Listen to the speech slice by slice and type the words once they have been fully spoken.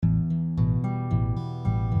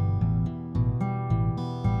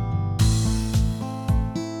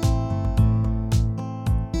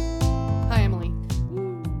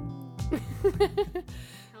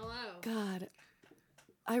Hello. God,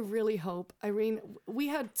 I really hope. Irene, we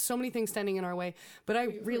had so many things standing in our way, but I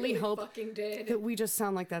really hope fucking did. that we just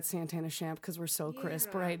sound like that Santana Champ because we're so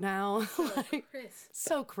crisp right now.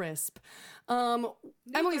 So crisp.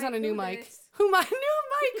 Emily's on a new mic. New mic,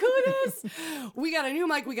 who this? We got a new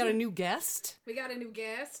mic. We got a new guest.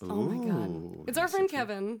 Ooh, Oh my God. It's our friend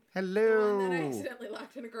Kevin. Hello. The one that I accidentally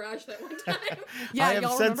locked in a garage that one time. Yeah, I have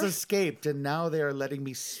y'all since remember? escaped, and now they are letting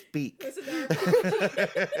me speak.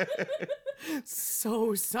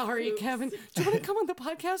 So sorry, Kevin. Do you want to come on the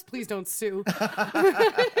podcast? Please don't sue.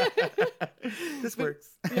 This works.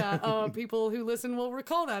 Yeah, people who listen will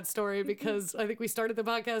recall that story because I think we started the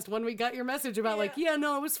podcast when we got your message about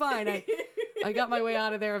no, it was fine. I got my way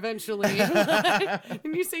out of there eventually.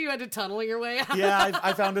 Didn't you say you had to tunnel your way out? Yeah,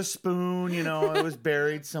 I found a spoon, it was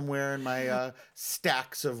buried somewhere in my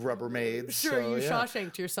stacks of Rubbermaids. Sure, so, you yeah.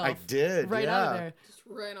 Shawshanked yourself. I did, Right out of there. Just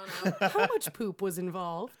right on out. How much poop was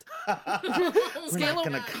involved? We're not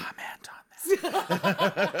going to comment on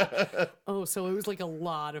that. Oh, so it was like a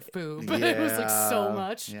lot of poop. It was like so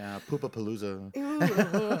much. Yeah, Poopapalooza.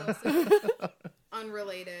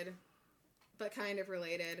 Unrelated, but kind of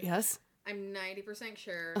related. Yes? I'm 90%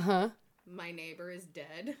 sure my neighbor is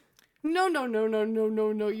dead. No.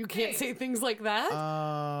 You can't say things like that.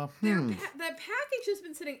 The package has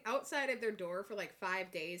been sitting outside of their door for like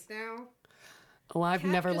 5 days now. Oh, I've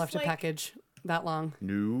Cat never just, left a package that long.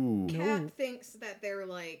 No. Cat thinks that they're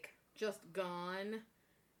like just gone,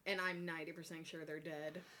 and I'm 90% sure they're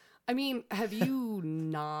dead. I mean, have you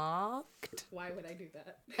knocked? Why would I do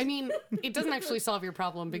that? I mean, it doesn't actually solve your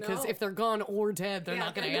problem because No. if they're gone or dead, they're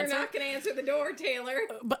not going to answer. They're not going to answer the door, Taylor.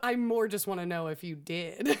 But I more just want to know if you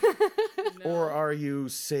did. Or are you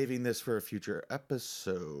saving this for a future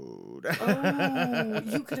episode? Oh,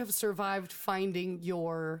 you could have survived finding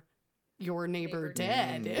your neighbor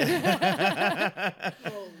dead.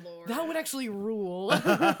 Oh, Lord. That would actually rule.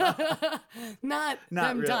 Not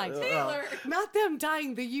them really. dying. Taylor. Not them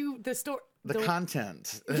dying. The story. The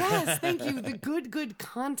content. Yes, thank you. The good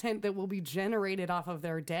content that will be generated off of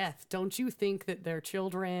their death. Don't you think that their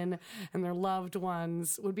children and their loved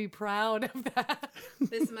ones would be proud of that?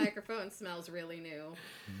 This microphone smells really new.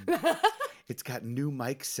 It's got new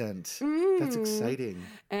mic scent. That's exciting.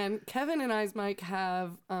 And Kevin and I's mic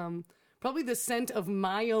have probably the scent of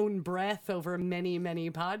my own breath over many,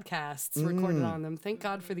 many podcasts recorded on them. Thank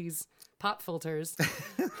God for these pop filters.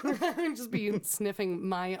 Just be sniffing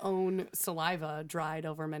my own saliva dried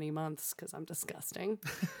over many months because I'm disgusting.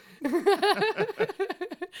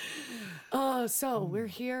 So we're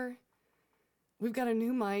here. We've got a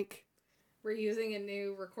new mic. We're using a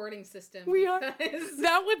new recording system. We are. because-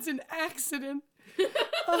 That was an accident.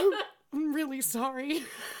 I'm really sorry.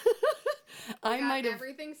 I might have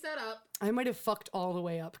everything set up fucked all the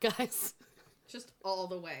way up, guys. just all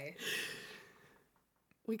the way.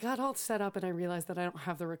 We got all set up and I realized that I don't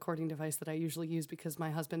have the recording device that I usually use because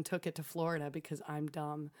my husband took it to Florida because I'm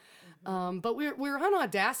dumb. But we're on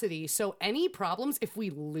Audacity, so any problems, if we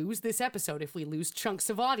lose this episode, if we lose chunks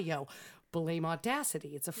of audio, blame Audacity.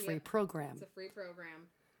 It's a free program. It's a free program.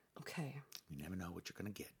 Okay. You never know what you're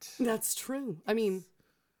going to get. That's true. I mean,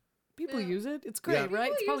 people use it. It's great, Yeah.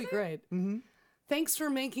 right? It's People probably use great. Mm-hmm. Thanks for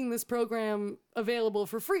making this program available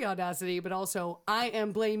for free Audacity, but also I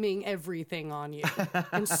am blaming everything on you.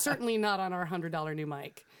 And certainly not on our $100 new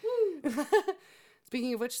mic.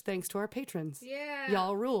 Speaking of which, thanks to our patrons. Yeah.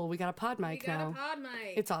 Y'all rule. We got a pod mic We got now. a pod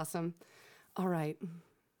mic. It's awesome. All right.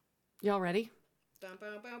 Y'all ready? Bum, bum,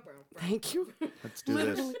 bum, bum, bum. Thank you. Let's do this.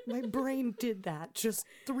 Literally, my brain did that just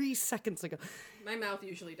 3 seconds ago. My mouth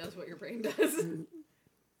usually does what your brain does.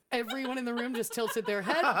 Everyone in the room just tilted their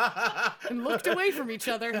head and looked away from each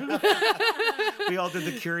other. We all did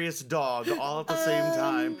the curious dog all at the same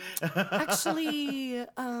time. Actually,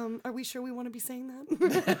 are we sure we want to be saying that?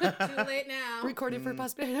 Too late now. Recorded for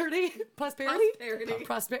posterity? Posterity?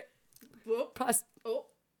 Prosperity. Whoop. Oh.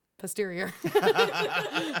 Posterior.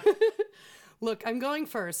 Look, I'm going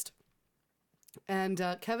first. And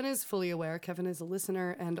Kevin is fully aware. Kevin is a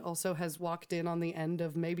listener and also has walked in on the end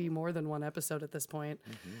of maybe more than one episode at this point.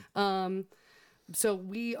 So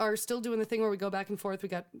we are still doing the thing where we go back and forth. We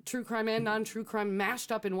got true crime and non-true crime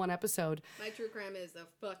mashed up in one episode. My true crime is a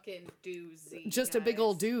fucking doozy. Just a big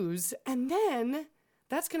old dooze. And then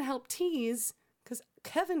that's going to help tease, because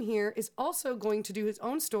Kevin here is also going to do his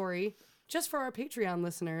own story just for our Patreon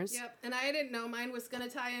listeners. Yep, and I didn't know mine was going to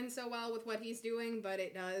tie in so well with what he's doing, but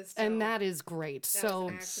it does. So And that is great. that was So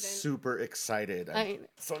an accident. Super excited. I'm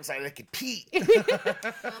so excited I could pee. Well,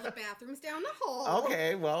 the bathroom's down the hall.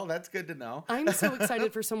 Okay, well, that's good to know. I'm so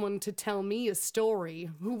excited for someone to tell me a story.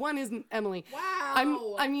 Who one isn't Emily?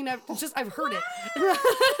 Wow. I've heard it.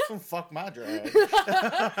 Fuck my drag.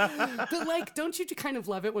 But like, don't you kind of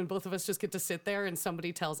love it when both of us just get to sit there and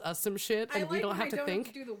somebody tells us some shit and we don't have to think?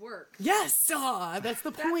 Have to do the work. Yes, that's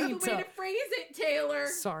the point. That's the way to phrase it, Taylor.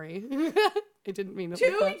 Sorry, I didn't mean it.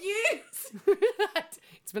 2 like that. years.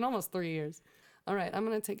 It's been almost 3 years. All right, I'm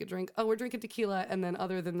gonna take a drink. Oh, we're drinking tequila, and then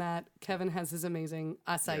other than that, Kevin has his amazing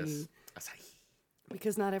acai. Yes. Acai.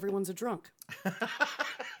 Because not everyone's a drunk.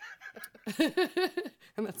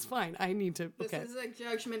 And that's fine. I need to. Okay. This is a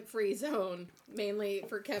judgment-free zone, mainly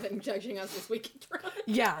for Kevin judging us this week.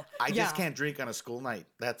 Yeah. I just can't drink on a school night.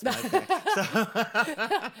 That's my thing.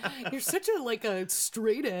 You're such a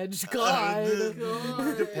straight edge guy.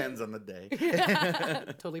 Depends on the day.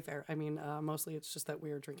 Totally fair. I mean, mostly it's just that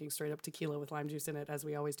we're drinking straight up tequila with lime juice in it, as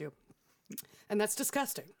we always do. And that's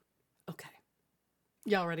disgusting. Okay.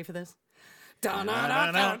 Y'all ready for this? Thank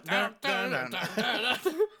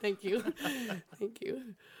you. Thank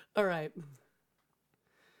you. All right.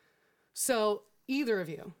 So, either of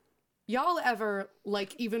you, y'all ever,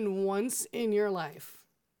 even once in your life,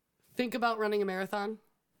 think about running a marathon?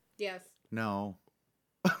 Yes. No.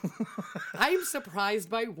 I'm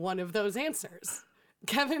surprised by one of those answers.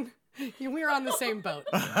 Kevin, we're on the same boat.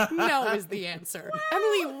 No is the answer.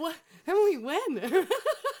 Emily, Emily, when?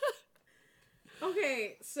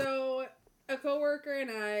 Okay, so a coworker and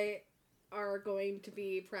I are going to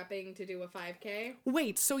be prepping to do a 5K.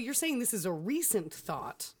 Wait, so you're saying this is a recent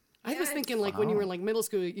thought? I was Yeah, thinking when you were middle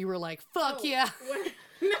school, you were like, fuck yeah.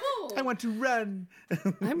 No. I want to run.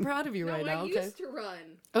 I'm proud of you right now. I Okay. used to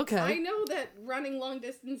run. Okay. I know that running long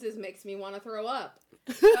distances makes me want to throw up.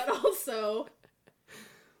 But also,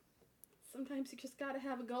 sometimes you just gotta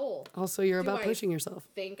have a goal. Also, you're Do about I pushing yourself.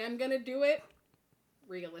 Think I'm gonna do it?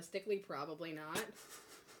 Realistically, probably not.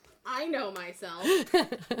 I know myself.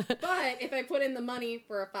 But if I put in the money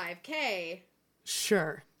for a 5K,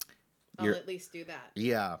 Sure. I'll at least do that.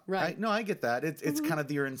 Yeah. Right. I get that. It's kind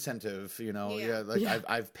of your incentive, you know. Yeah.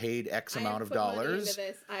 I've paid X amount of I have put money dollars. into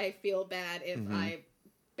this. I feel bad if I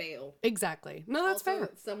bail. Exactly. No, that's Also,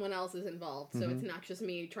 fair. someone else is involved, so it's not just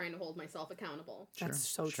me trying to hold myself accountable. That's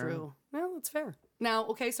so sure. true. Well, that's fair. Now,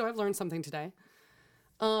 okay, so I've learned something today.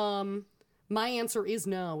 My answer is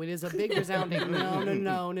no. It is a big resounding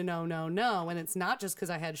no. And it's not just because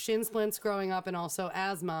I had shin splints growing up and also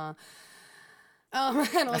asthma.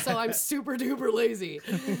 And also I'm super duper lazy.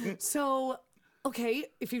 So, okay,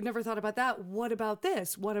 if you've never thought about that, what about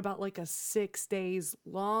this? What about a 6 days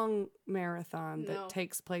long marathon that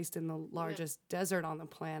takes place in the largest desert on the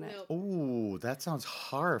planet? Nope. Ooh, that sounds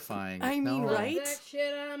horrifying. I mean, No. right? That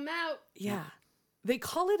shit, I'm out. Yeah. They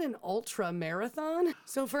call it an ultra marathon.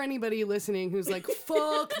 So for anybody listening who's like,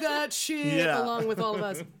 fuck that shit, Yeah. along with all of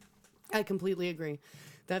us, I completely agree.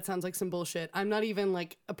 That sounds like some bullshit. I'm not even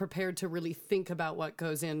prepared to really think about what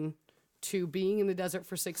goes into being in the desert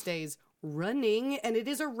for 6 days running, and it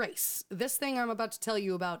is a race. This thing I'm about to tell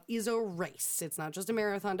you about is a race. It's not just a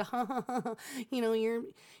marathon to you're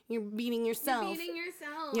beating yourself. You're beating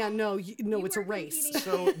yourself. Yeah, no, it's a were race. competing.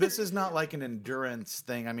 So this is not like an endurance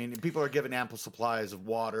thing. I mean, people are given ample supplies of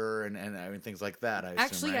water and things like that. I assume,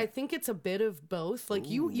 Actually, right? I think it's a bit of both.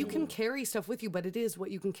 You can carry stuff with you, but it is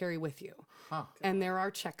what you can carry with you. Huh. And there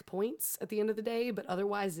are checkpoints at the end of the day, but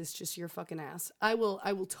otherwise it's just your fucking ass. I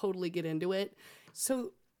will totally get into it.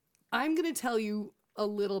 So I'm going to tell you a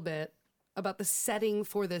little bit about the setting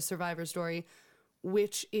for this survivor story,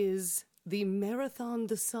 which is the Marathon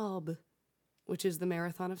des Sables, which is the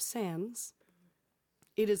Marathon of Sands.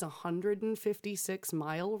 It is a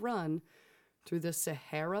 156-mile run through the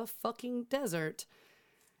Sahara fucking desert,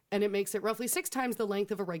 and it makes it roughly 6 times the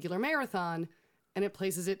length of a regular marathon, and it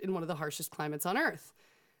places it in one of the harshest climates on Earth.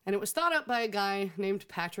 And it was thought up by a guy named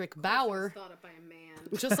Patrick Bauer. Thought up by a man.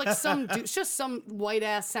 Just like some dude, just some white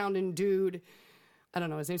ass sounding dude. I don't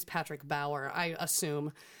know. His name's Patrick Bauer, I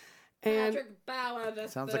assume. And Patrick Bauer.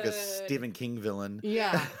 Sounds like a Stephen King villain.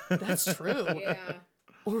 yeah, that's true. Yeah.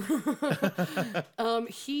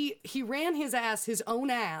 He ran his own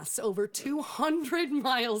ass over 200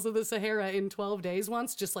 miles of the Sahara in 12 days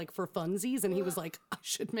once, just for funsies, and he was like, I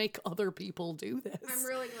should make other people do this. I'm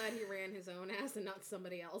really glad he ran his own ass and not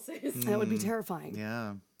somebody else's. That would be terrifying.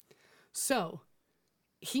 Yeah. So,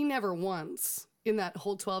 he never once in that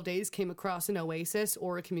whole 12 days came across an oasis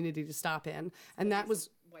or a community to stop in, and that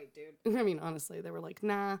was White dude. I mean, honestly, they were like,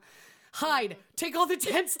 nah. hide, take all the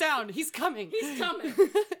tents down. He's coming. He's coming.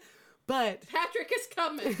 But Patrick is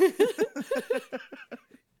coming.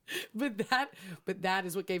 But that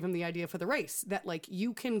is what gave him the idea for the race. That, like,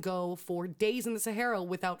 you can go for days in the Sahara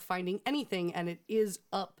without finding anything, and it is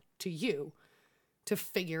up to you to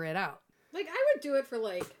figure it out. Like, I would do it for,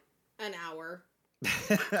 like, an hour.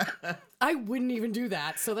 I wouldn't even do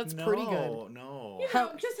that, so that's pretty good. No. You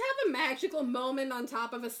know, just have a magical moment on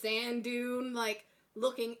top of a sand dune, like,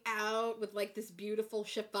 looking out with, like, this beautiful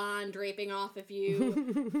chiffon draping off of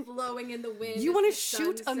you, flowing in the wind. You want to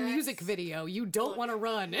shoot a music video. You don't want to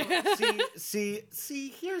run. See,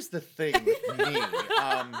 here's the thing with me.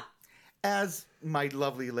 As my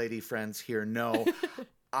lovely lady friends here know,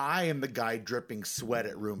 I am the guy dripping sweat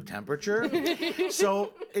at room temperature.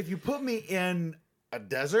 So if you put me in a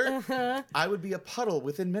desert, I would be a puddle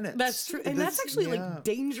within minutes. That's true. And that's actually like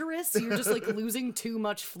dangerous. You're just like losing too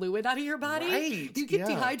much fluid out of your body. Right. You get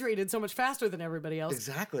dehydrated so much faster than everybody else.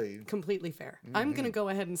 Exactly. Completely fair. I'm going to go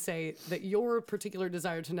ahead and say that your particular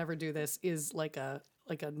desire to never do this is like a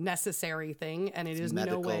necessary thing, and it is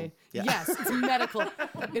medical. no way. Yeah. Yes, it's medical.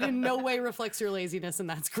 It in no way reflects your laziness, and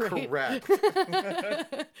that's great. Correct.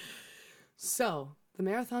 So, the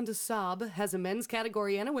Marathon des Sables has a men's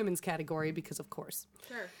category and a women's category because, of course.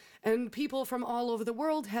 Sure. And people from all over the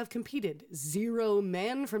world have competed. 0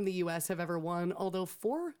 men from the U.S. have ever won, although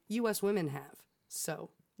 4 U.S. women have. So,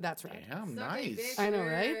 that's right. Damn, nice. I know,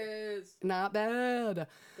 right? Not bad.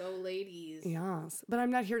 Go ladies. Yes, but I'm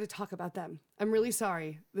not here to talk about them. I'm really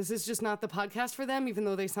sorry. This is just not the podcast for them, even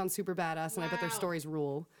though they sound super badass and I bet their stories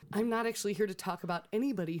rule. I'm not actually here to talk about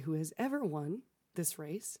anybody who has ever won this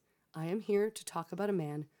race. I am here to talk about a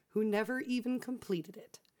man who never even completed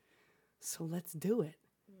it. So let's do it.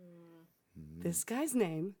 This guy's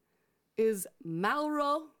name is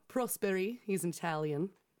Mauro Prosperi. He's Italian.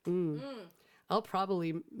 I'll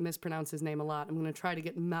probably mispronounce his name a lot. I'm going to try to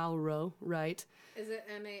get Mauro right. Is it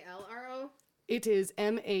Malro? It is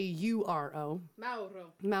Mauro.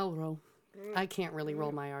 Mauro. I can't really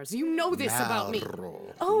roll my R's. You know this about me.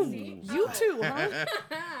 Mauro. Oh, you too, huh?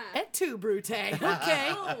 Et tu, Brute.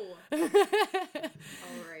 Okay. Oh. All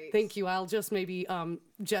right. Thank you. I'll just maybe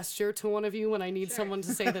gesture to one of you when I need someone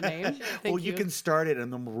to say the name. Thank You can start it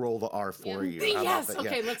and then we'll roll the R for you. How Yes. about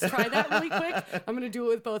that? Okay, let's try that really quick. I'm going to do it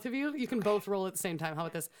with both of you. You can both roll at the same time. How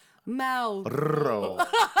about this? Mauro.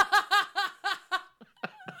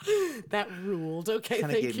 That ruled. Okay, Kind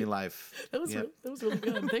of thank gave you. me life. That was really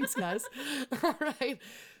good. Thanks, guys. All right.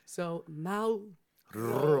 So,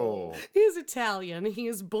 Mauro. He's Italian. He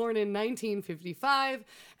is born in 1955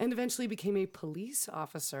 and eventually became a police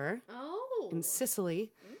officer in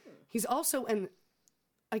Sicily. He's also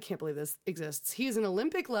I can't believe this exists. He is an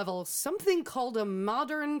Olympic level, something called a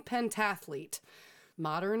modern pentathlete.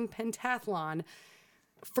 Modern pentathlon,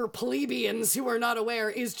 for plebeians who are not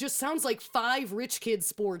aware, sounds like 5 rich kid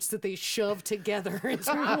sports that they shove together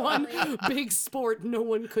into one big sport no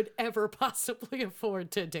one could ever possibly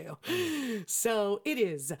afford to do. So it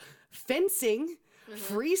is fencing,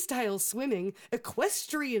 freestyle swimming,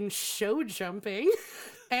 equestrian show jumping,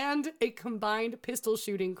 and a combined pistol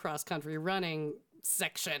shooting cross-country running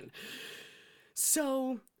section.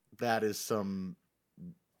 So That is some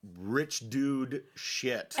rich dude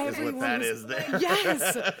shit is what that is there.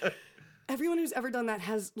 Yes. Everyone who's ever done that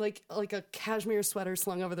has like a cashmere sweater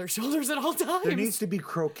slung over their shoulders at all times. There needs to be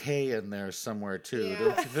croquet in there somewhere too.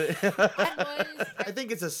 Yeah. I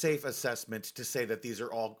think it's a safe assessment to say that these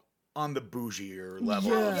are all on the bougier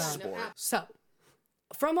level of sport. So,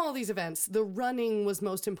 from all these events, the running was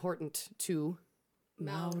most important to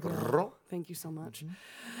Mauro. Thank you so much.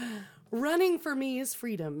 Running for me is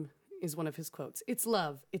freedom, is one of his quotes. It's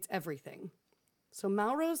love. It's everything. So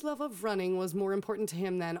Mauro's love of running was more important to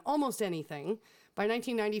him than almost anything. By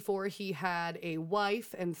 1994, he had a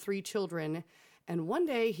wife and 3 children, and one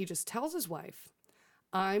day he just tells his wife,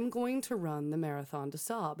 I'm going to run the Marathon des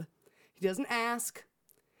Sables. He doesn't ask.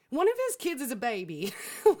 One of his kids is a baby.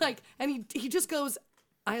 And he just goes,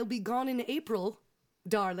 I'll be gone in April,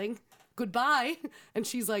 darling. Goodbye. And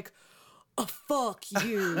she's like, oh, fuck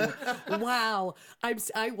you. Wow.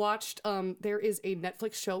 I watched, there is a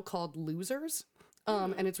Netflix show called Losers.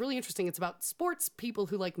 And it's really interesting. It's about sports people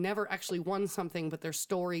who never actually won something, but their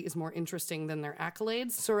story is more interesting than their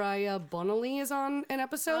accolades. Soraya Bonali is on an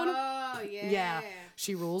episode. Oh, yeah. Yeah,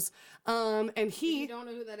 she rules. And If you don't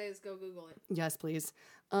know who that is, go Google it. yes, please.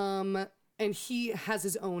 And he has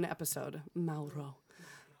his own episode, Mauro.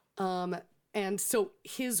 And so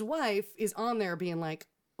his wife is on there being like,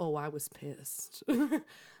 oh, I was pissed. I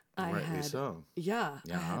Rightly had so. I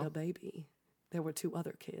had a baby. There were 2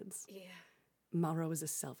 other kids. Yeah. Mauro is a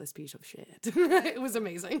selfish piece of shit. It was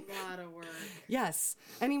amazing. A lot of work. Yes.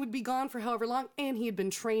 And he would be gone for however long, and he had been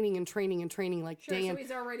training like Sure, day so and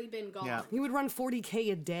he's already been gone. Yeah. he would run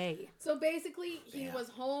 40K a day. So basically, he was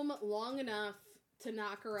home long enough to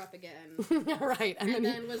knock her up again. Right. And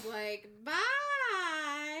then was like,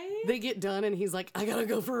 bye. They get done, and he's like, I gotta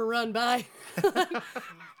go for a run, bye.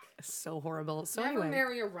 So horrible. So Never anyway.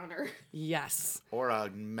 marry a runner. Yes. Or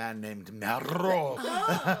a man named Mauro.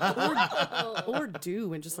 Or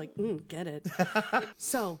do and just like, get it.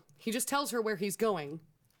 So he just tells her where he's going.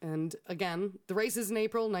 And again, the race is in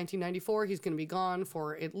April 1994. He's going to be gone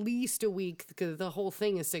for at least a week because the whole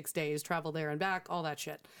thing is 6 days, travel there and back, all that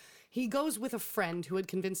shit. He goes with a friend who had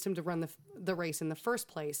convinced him to run the race in the first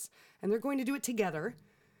place, and they're going to do it together.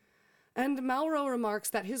 And Mauro remarks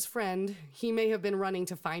that his friend, he may have been running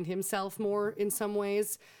to find himself more in some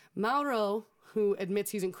ways. Mauro, who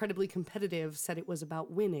admits he's incredibly competitive, said it was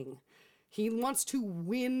about winning. He wants to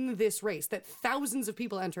win this race that thousands of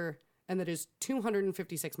people enter and that is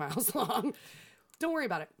 256 miles long. Don't worry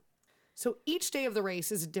about it. So each day of the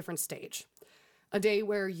race is a different stage. A day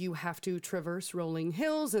where you have to traverse rolling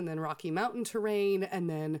hills and then rocky mountain terrain and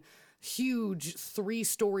then huge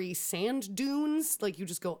 3-story sand dunes. Like you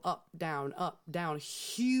just go up, down,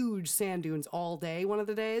 huge sand dunes all day one of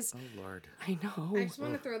the days. Oh, Lord. I know. I just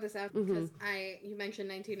want to throw this out because you mentioned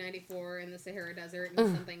 1994 in the Sahara Desert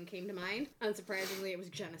and something came to mind. Unsurprisingly, it was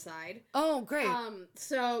genocide. Oh, great.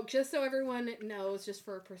 So just so everyone knows, just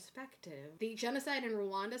for perspective, the genocide in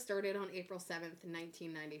Rwanda started on April 7th,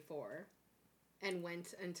 1994. And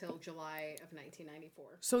went until July of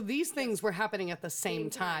 1994. So these things were happening at the same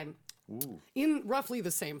time. Ooh. In roughly the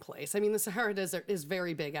same place. I mean, the Sahara Desert is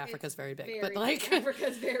very big. Africa's very big. But like,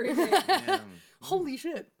 Africa's very big. holy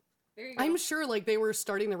shit. There you go. I'm sure like they were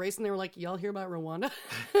starting the race and they were like, y'all hear about Rwanda?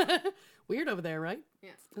 Weird over there, right? Yeah.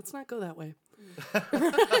 Let's not go that way.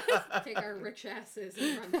 Take our rich asses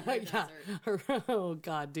and run through the desert. Oh,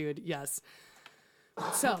 God, dude. Yes.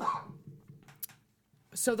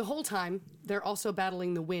 So the whole time, they're also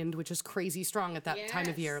battling the wind, which is crazy strong at that time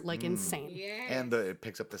of year, like insane. Yeah. And it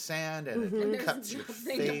picks up the sand and it cuts your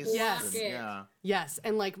nothing to face. block Yes. it. Yeah. Yes,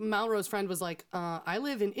 and like Mauro's friend was like, I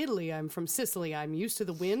live in Italy. I'm from Sicily. I'm used to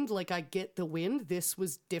the wind. Like, I get the wind. This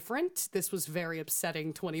was different. This was very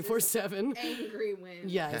upsetting 24/7. Angry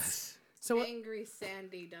wind. Yes. So, Angry,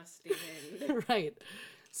 sandy, dusty wind. right.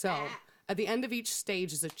 So, at the end of each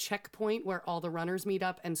stage is a checkpoint where all the runners meet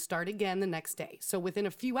up and start again the next day. So within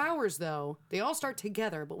a few hours, though, they all start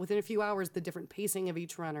together, but within a few hours, the different pacing of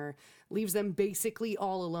each runner leaves them basically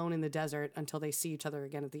all alone in the desert until they see each other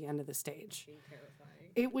again at the end of the stage.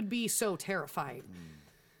 Terrifying. It would be so terrifying.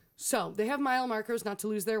 So they have mile markers not to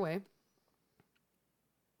lose their way.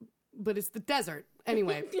 But it's the desert.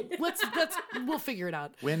 Anyway, we'll figure it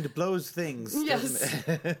out. Wind blows things. Yes.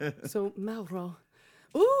 So Mauro.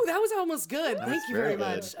 Ooh, that was almost good. Thank you very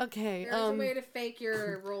very much. Okay. There's a way to fake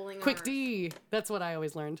your rolling Quick R. D. That's what I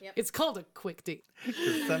always learned. Yep. It's called a quick D.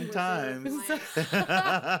 Sometimes.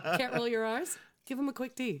 Can't roll your R's? Give him a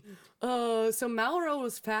quick D. So Mauro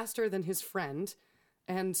was faster than his friend.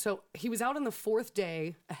 And so he was out on the 4th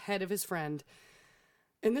day ahead of his friend.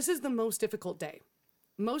 And this is the most difficult day.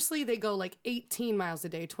 Mostly they go like 18 miles a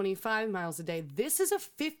day, 25 miles a day. This is a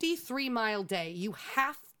 53-mile day. You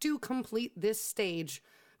have to complete this stage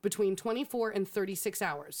between 24 and 36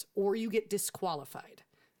 hours, or you get disqualified.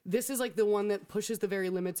 This is like the one that pushes the very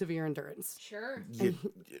limits of your endurance. Sure.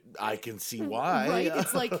 I can see why. Right?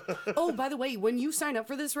 It's like, oh, by the way, when you sign up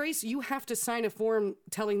for this race, you have to sign a form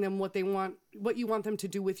telling them what you want them to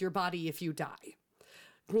do with your body if you die.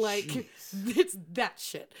 Like, Jeez. It's that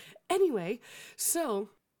shit. Anyway, so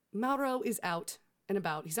Mauro is out and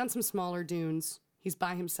about. He's on some smaller dunes. He's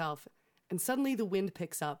by himself. And suddenly the wind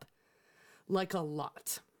picks up like a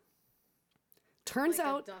lot. Turns Like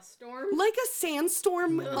out, a dust storm. like a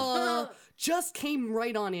sandstorm, just came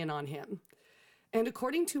right on in on him. And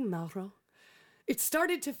according to Mauro, it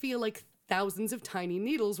started to feel like thousands of tiny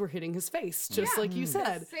needles were hitting his face, just like you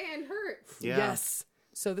said. Sand hurts. Yeah. Yes.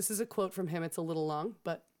 So this is a quote from him. It's a little long,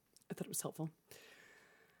 but I thought it was helpful.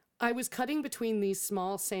 I was cutting between these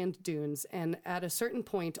small sand dunes, and at a certain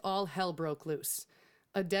point, all hell broke loose.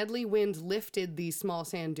 A deadly wind lifted these small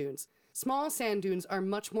sand dunes. Small sand dunes are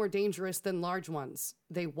much more dangerous than large ones.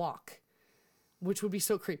 They walk, which would be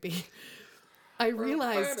so creepy. I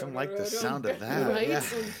realized... I don't like the sound of that. Right? Yeah.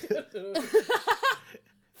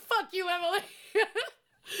 Fuck you, Emily!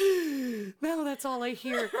 Now that's all I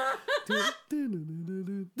hear.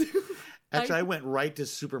 Actually, I went right to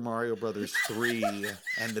Super Mario Brothers 3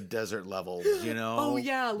 and the desert levels, you know? Oh,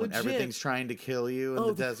 yeah, when legit. everything's trying to kill you in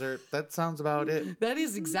the desert. That sounds about it. That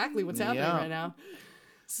is exactly what's happening right now.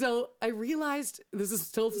 So I realized, this is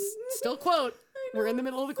still quote. We're in the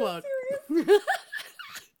middle of the quote.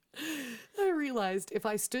 I realized if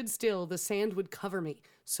I stood still, the sand would cover me.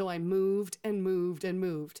 So I moved and moved and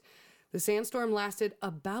moved. The sandstorm lasted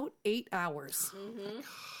about 8 hours. Mm-hmm.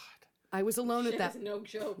 I was alone at that. Is no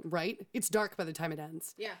joke. Right? It's dark by the time it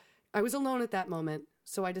ends. Yeah. I was alone at that moment,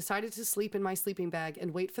 so I decided to sleep in my sleeping bag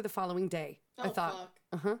and wait for the following day. Oh,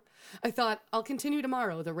 I thought, I'll continue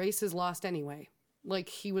tomorrow. The race is lost anyway. Like,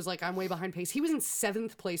 he was like, I'm way behind pace. He was in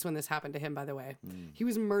 7th place when this happened to him, by the way. He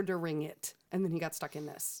was murdering it, and then he got stuck in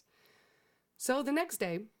this. So the next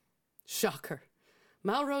day, shocker,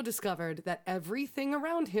 Mauro discovered that everything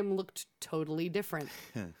around him looked totally different.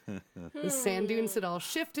 The sand dunes had all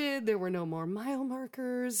shifted. There were no more mile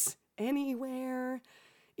markers anywhere.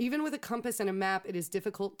 Even with a compass and a map, it is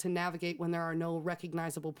difficult to navigate when there are no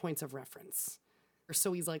recognizable points of reference.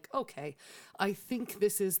 So he's like, okay, I think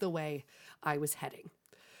this is the way I was heading.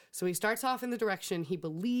 So he starts off in the direction he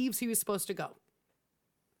believes he was supposed to go.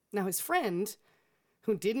 Now his friend,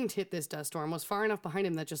 who didn't hit this dust storm, was far enough behind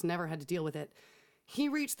him that just never had to deal with it. He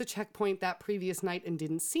reached the checkpoint that previous night and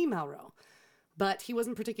didn't see Mauro. But he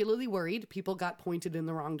wasn't particularly worried. People got pointed in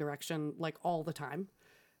the wrong direction, like, all the time.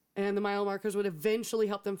 And the mile markers would eventually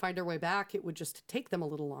help them find their way back. It would just take them a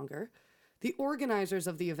little longer. The organizers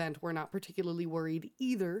of the event were not particularly worried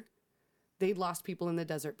either. They'd lost people in the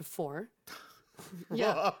desert before.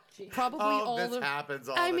 Yeah, probably all this happens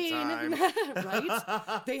all the time.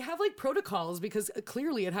 Right? They have, like, protocols because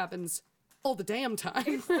clearly it happens all the damn time.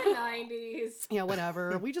 It's the 90s. Yeah,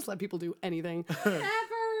 whatever. We just let people do anything.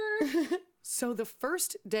 Ever. So the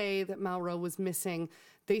first day that Mauro was missing,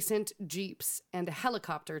 they sent jeeps and a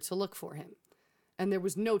helicopter to look for him. And there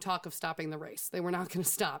was no talk of stopping the race. They were not going to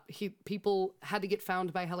stop. People had to get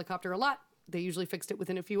found by helicopter a lot. They usually fixed it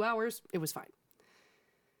within a few hours. It was fine.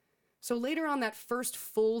 So later on that first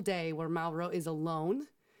full day where Mauro is alone,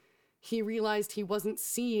 he realized he wasn't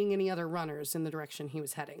seeing any other runners in the direction he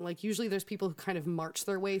was heading. Like, usually there's people who kind of march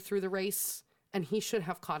their way through the race, and he should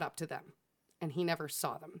have caught up to them. And he never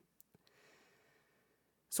saw them.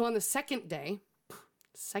 So on the second day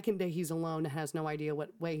he's alone and has no idea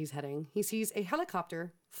what way he's heading, he sees a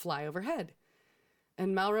helicopter fly overhead.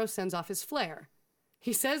 And Mauro sends off his flare.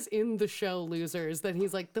 He says in the show Losers that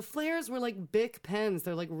he's like, the flares were like Bic pens.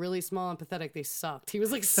 They're like really small and pathetic. They sucked. He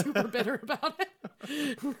was like super bitter about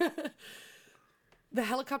it. The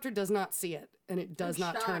helicopter does not see it, and it does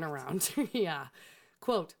not turn around. Yeah.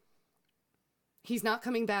 Quote, he's not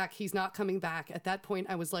coming back. He's not coming back. At that point,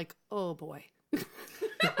 I was like, oh boy.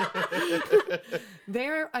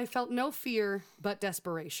 There, I felt no fear, but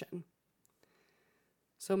desperation.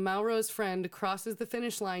 So Mauro's friend crosses the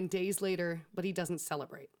finish line days later, but he doesn't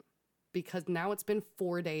celebrate. Because now it's been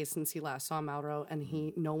 4 days since he last saw Mauro,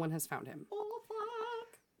 and no one has found him. Oh,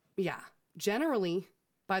 fuck. Yeah. Generally,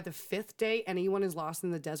 by the 5th day anyone is lost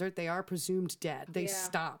in the desert, they are presumed dead. They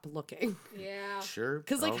stop looking. Yeah. Sure.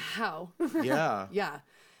 Because, like, how? Yeah. Yeah.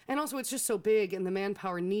 And also, it's just so big, and the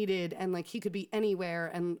manpower needed, and, like, he could be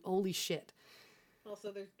anywhere, and holy shit.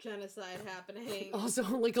 Also, there's genocide happening. Also,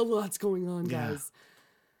 like, a lot's going on, guys.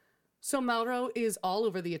 So Mauro is all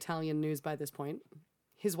over the Italian news by this point.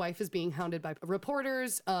 His wife is being hounded by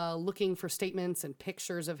reporters, looking for statements and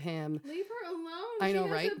pictures of him. Leave her alone. I know, she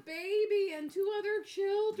has right? a baby and 2 other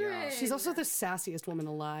children. Yeah. She's also the sassiest woman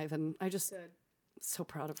alive, and I just... Good. So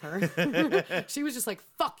proud of her. She was just like,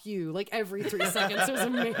 fuck you, like every 3 seconds. It was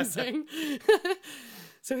amazing.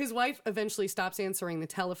 So his wife eventually stops answering the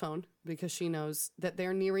telephone because she knows that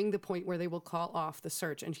they're nearing the point where they will call off the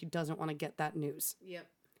search, and she doesn't want to get that news. Yep.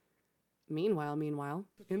 Meanwhile,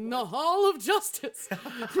 in the Hall of Justice.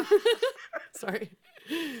 Sorry.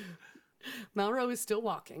 Mauro is still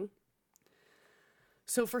walking.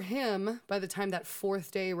 So for him, by the time that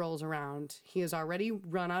 4th day rolls around, he has already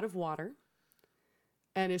run out of water.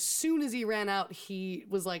 And as soon as he ran out, he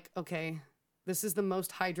was like, okay, this is the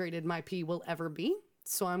most hydrated my pee will ever be.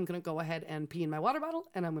 So I'm going to go ahead and pee in my water bottle,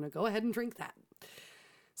 and I'm going to go ahead and drink that.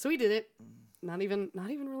 So he did it. Not even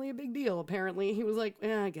really a big deal, apparently. He was like,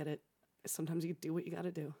 yeah, I get it. Sometimes you do what you got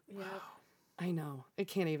to do. Yeah. I know. I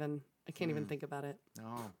can't even think about it.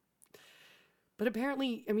 No. But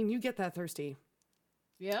apparently, I mean, you get that thirsty.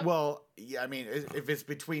 Yeah. Well, yeah, I mean, if it's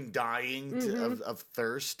between dying of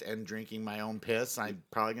thirst and drinking my own piss, I'm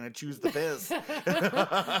probably going to choose the piss.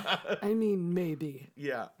 I mean, maybe.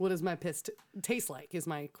 Yeah. What does my piss taste like is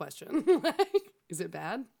my question. Is it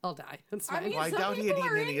bad? I'll die. That's I fine. mean, Well, I some doubt he had people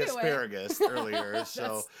eaten are any into it. asparagus earlier,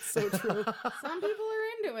 so so true. Some people are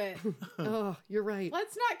into it. Oh, you're right.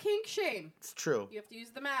 Let's not kink shame. it's true. You have to use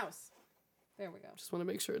the mouse. There we go. Just want to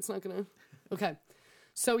make sure it's not gonna. Okay.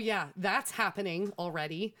 So yeah, that's happening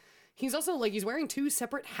already. He's also he's wearing 2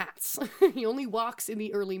 separate hats. He only walks in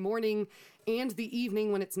the early morning and the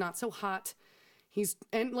evening when it's not so hot. He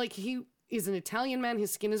is an Italian man.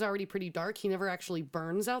 His skin is already pretty dark. He never actually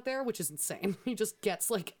burns out there, which is insane. He just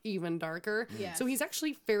gets even darker. Yes. So he's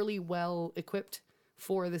actually fairly well equipped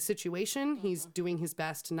for the situation. He's doing his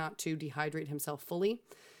best not to dehydrate himself fully.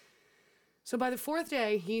 So by the 4th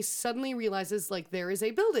day, he suddenly realizes there is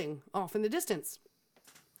a building off in the distance.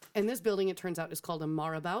 And this building, it turns out, is called a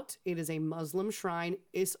marabout. It is a Muslim shrine.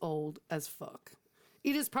 It's old as fuck.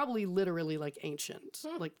 It is probably literally ancient,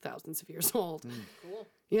 thousands of years old. Cool.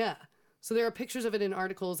 Yeah. So there are pictures of it in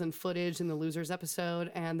articles and footage in the Losers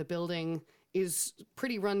episode, and the building is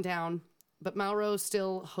pretty run down, but Mauro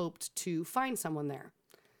still hoped to find someone there.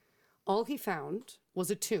 All he found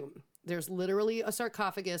was a tomb. There's literally a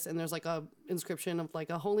sarcophagus, and there's a inscription of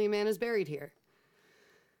a holy man is buried here.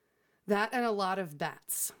 That and a lot of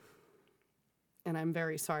bats. And I'm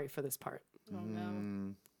very sorry for this part. Oh,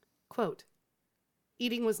 no. Quote,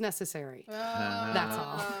 eating was necessary. That's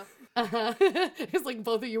all. It's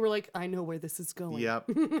both of you were I know where this is going. Yep.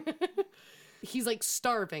 He's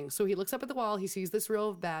starving. So he looks up at the wall. He sees this row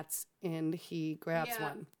of bats and he grabs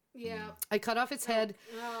one. Yeah. I cut off its head.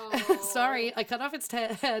 Oh. Sorry. I cut off its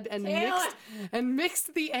head and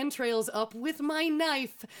mixed the entrails up with my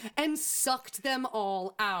knife and sucked them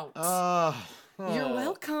all out. You're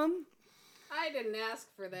welcome. I didn't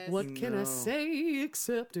ask for this. What can I say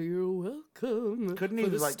except you're welcome? Couldn't he for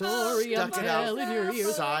the story I'm stuck it telling your ears.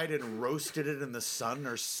 outside and roasted it in the sun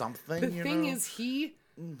or something? The thing is, he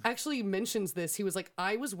actually mentions this. He was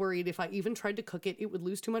I was worried if I even tried to cook it, it would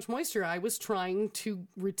lose too much moisture. I was trying to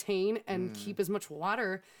retain and keep as much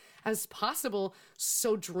water as possible.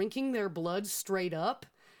 So drinking their blood straight up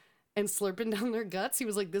and slurping down their guts, he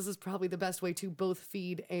was this is probably the best way to both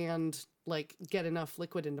feed and get enough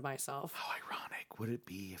liquid into myself. How ironic would it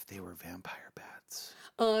be if they were vampire bats?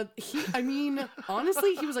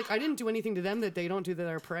 Honestly, he was I didn't do anything to them that they don't do to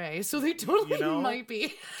their prey, so they totally might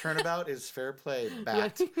be. Turnabout is fair play,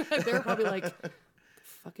 bat. Yeah, they're probably the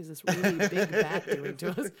fuck is this really big bat doing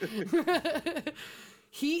to us?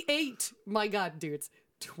 He ate, my God, dudes,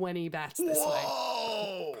 20 bats this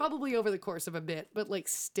way. Probably over the course of a bit, but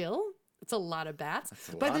still, it's a lot of bats.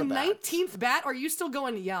 By the 19th bat, are you still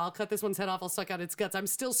going, yeah, I'll cut this one's head off, I'll suck out its guts. I'm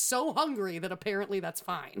still so hungry that apparently that's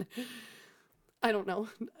fine. I don't know.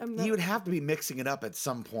 You would have to be mixing it up at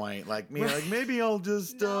some point. Maybe I'll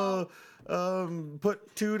just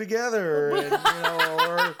put 2 together,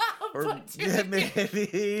 and, or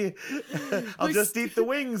maybe I'll just eat the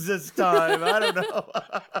wings this time. I don't know.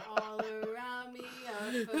 All around me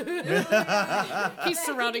are familiar. He's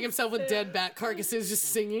surrounding himself with dead bat carcasses, just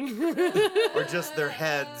singing. Or just their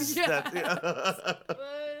heads. Yeah.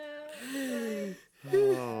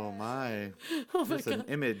 Oh my! Oh my It's God. an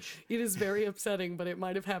image. It is very upsetting, but it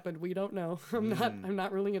might have happened. We don't know. I'm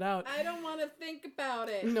not ruling it out. I don't want to think about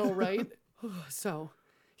it. No, right? So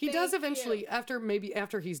he does Thank eventually, you.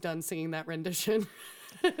 after he's done singing that rendition,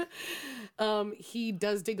 he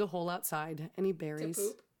does dig a hole outside and he buries. To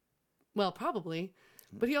poop? Well, probably.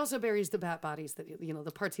 But he also buries the bat bodies that,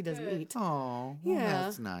 the parts he doesn't Good. eat. Oh, Yeah.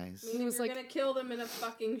 that's nice. I mean, was if you're like- gonna kill them in a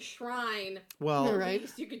fucking shrine, Well, All the right.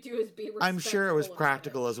 least you could do is be respectful. I'm sure it was about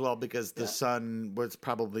practical as well because the sun was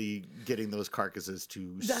probably getting those carcasses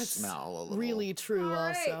to That's smell a little. really true, All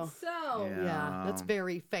right, also. so Yeah, that's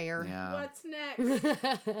very fair. Yeah. what's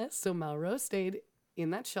next? So Mauro stayed in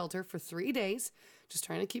that shelter for 3 days, just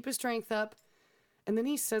trying to keep his strength up. And then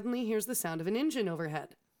he suddenly hears the sound of an engine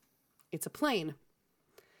overhead. It's a plane.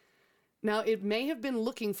 Now, it may have been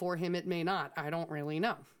looking for him, it may not. I don't really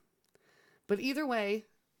know. But either way,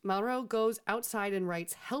 Mauro goes outside and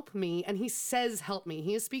writes, "Help me," and he says, "Help me."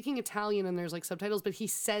 He is speaking Italian and there's subtitles, but he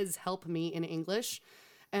says, "Help me" in English.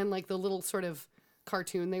 And the little sort of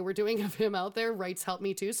cartoon they were doing of him out there writes, "Help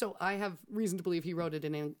me" too. So I have reason to believe he wrote it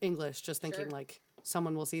in English, just thinking Sure.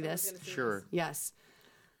 someone will see this. Gonna see Sure. Yes.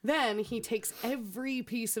 Then he takes every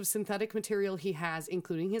piece of synthetic material he has,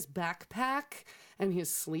 including his backpack and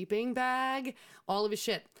his sleeping bag, all of his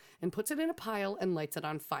shit, and puts it in a pile and lights it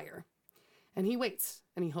on fire. And he waits,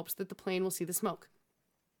 and he hopes that the plane will see the smoke.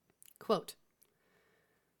 Quote,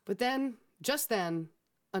 "But then, just then,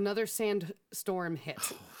 another sandstorm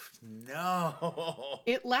hit. No.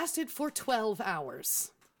 It lasted for 12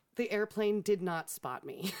 hours. The airplane did not spot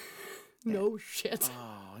me." No shit.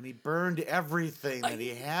 Oh, And he burned everything that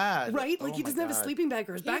he had. Right? Like, he doesn't have a sleeping bag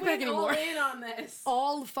or his backpack anymore. All in on this.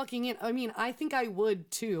 All fucking in. I mean, I think I would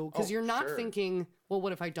too, because you're not thinking, well,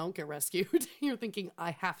 what if I don't get rescued? You're thinking, I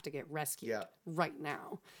have to get rescued right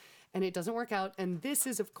now. And it doesn't work out. And this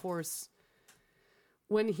is, of course,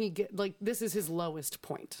 when this is his lowest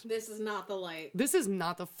point. This is not the light. This is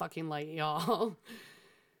not the fucking light, y'all.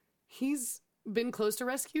 He's been close to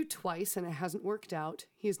rescue twice and it hasn't worked out.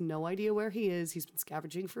 He has no idea where he is. He's been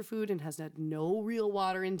scavenging for food and has had no real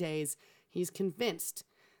water in days. He's convinced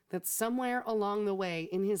that somewhere along the way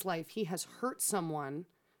in his life, he has hurt someone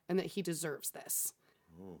and that he deserves this.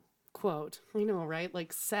 Ooh. Quote, I know, right?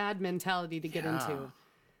 Like, sad mentality to get into.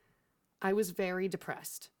 I was very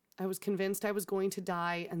depressed. I was convinced I was going to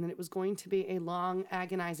die and that it was going to be a long,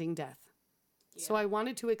 agonizing death. Yeah. So I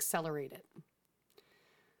wanted to accelerate it.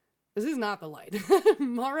 This is not the light.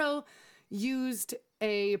 Mauro used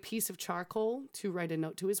a piece of charcoal to write a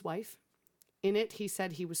note to his wife. In it, he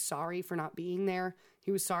said he was sorry for not being there.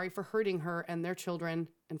 He was sorry for hurting her and their children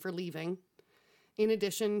and for leaving. In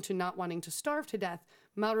addition to not wanting to starve to death,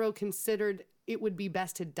 Mauro considered it would be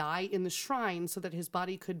best to die in the shrine so that his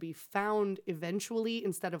body could be found eventually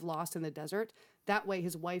instead of lost in the desert. That way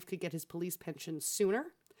his wife could get his police pension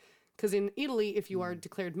sooner. Because in Italy, if you are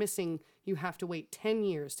declared missing, you have to wait 10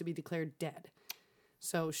 years to be declared dead.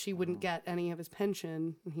 So she wouldn't get any of his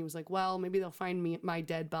pension. And he was like, well, maybe they'll find my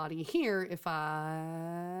dead body here if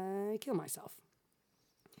I kill myself.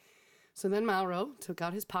 So then Mauro took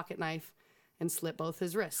out his pocket knife and slit both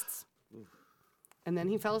his wrists. And then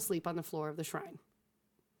he fell asleep on the floor of the shrine.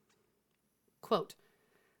 Quote,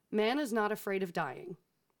 man is not afraid of dying.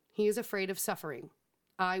 He is afraid of suffering.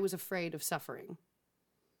 I was afraid of suffering.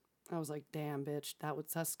 I was like, damn, bitch,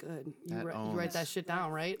 that's good. You write that shit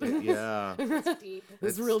down, right? Yeah. That's deep.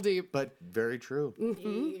 It's real deep. But very true.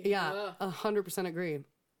 Mm-hmm. Yeah, 100% agree.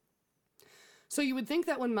 So you would think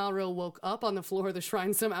that when Mauro woke up on the floor of the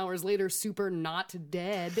shrine some hours later, super not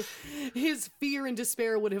dead, his fear and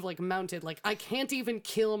despair would have mounted. I can't even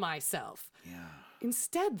kill myself. Yeah.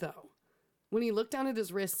 Instead, though, when he looked down at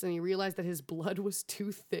his wrists and he realized that his blood was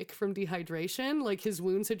too thick from dehydration, his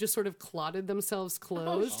wounds had just sort of clotted themselves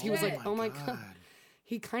closed. He was like, oh my God.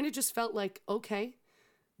 He kind of just felt like, okay,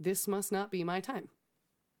 this must not be my time.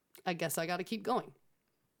 I guess I got to keep going.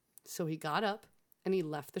 So he got up and he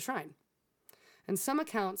left the shrine. And some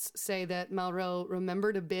accounts say that Mauro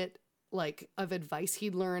remembered a bit of advice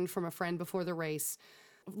he'd learned from a friend before the race.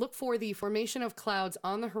 Look for the formation of clouds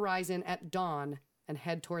on the horizon at dawn and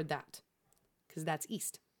head toward that, because that's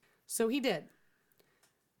east. So he did.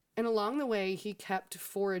 And along the way, he kept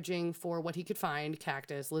foraging for what he could find: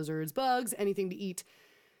 cactus, lizards, bugs, anything to eat.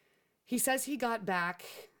 He says he got back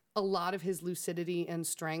a lot of his lucidity and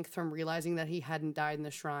strength from realizing that he hadn't died in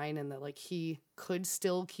the shrine and that he could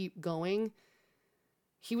still keep going.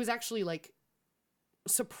 He was actually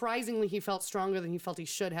surprisingly, he felt stronger than he felt he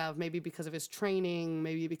should have, maybe because of his training,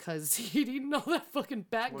 maybe because he'd eaten all that fucking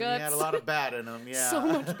bat guts. He had a lot of bat in him, yeah. So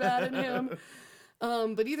much bat in him.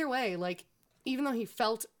 But either way, even though he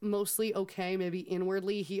felt mostly okay, maybe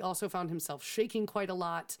inwardly, he also found himself shaking quite a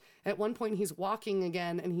lot. At one point, he's walking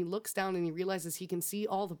again, and he looks down and he realizes he can see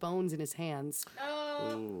all the bones in his hands.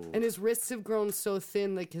 Oh. And his wrists have grown so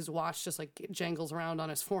thin, his watch just jangles around on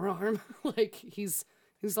his forearm.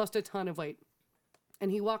 He's lost a ton of weight.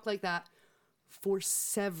 And he walked like that for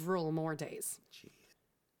several more days. Jeez.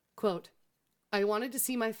 Quote, I wanted to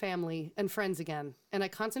see my family and friends again, and I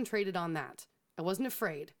concentrated on that. I wasn't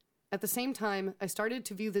afraid. At the same time, I started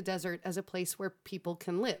to view the desert as a place where people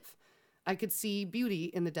can live. I could see beauty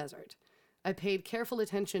in the desert. I paid careful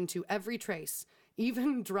attention to every trace.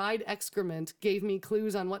 Even dried excrement gave me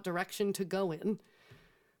clues on what direction to go in.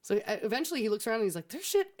 So eventually he looks around and he's like, there's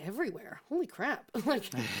shit everywhere. Holy crap.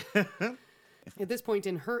 At this point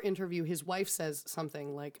in her interview, his wife says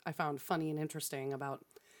something I found funny and interesting about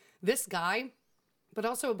this guy, but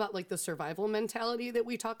also about the survival mentality that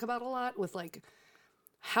we talk about a lot with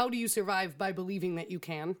how do you survive by believing that you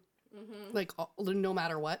can, no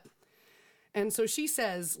matter what. And so she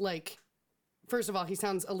says, first of all, he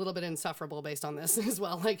sounds a little bit insufferable based on this as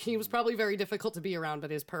well. He was probably very difficult to be around,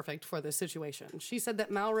 but is perfect for this situation. She said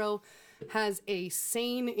that Mauro has a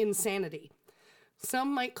sane insanity.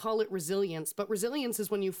 Some might call it resilience, but resilience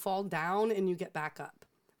is when you fall down and you get back up.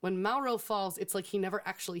 When Mauro falls, it's he never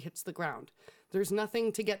actually hits the ground. There's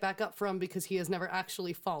nothing to get back up from because he has never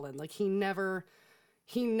actually fallen. He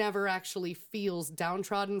never actually feels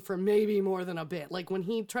downtrodden for maybe more than a bit. When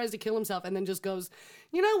he tries to kill himself and then just goes,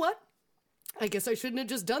 you know what? I guess I shouldn't have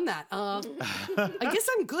just done that. I guess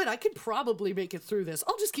I'm good. I could probably make it through this.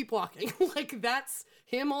 I'll just keep walking. That's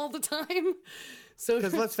him all the time. So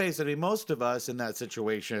Because let's face it, I mean, most of us in that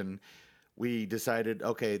situation, we decided,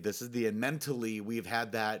 okay, this is the end. Mentally, we've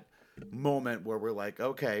had that moment where we're like,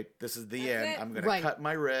 okay, this is the That's end. it. I'm going to cut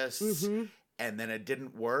my wrists. And then it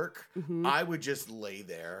didn't work. I would just lay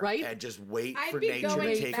there and just wait for nature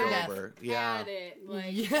to take over. At it.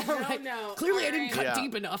 Like, no. Clearly, I didn't cut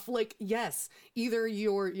deep enough. Like, yes, either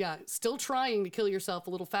you're still trying to kill yourself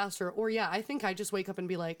a little faster, or I think I just wake up and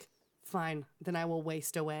be like, fine, then I will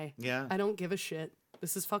waste away. Yeah, I don't give a shit.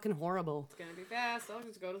 This is fucking horrible. It's gonna be fast. I'll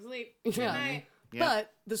just go to sleep. Yeah. Good night. Yeah.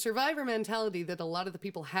 But the survivor mentality that a lot of the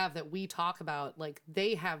people have that we talk about, like,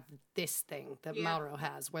 they have this thing that Mauro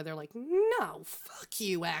has where they're like, no, fuck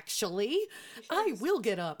you, actually. I will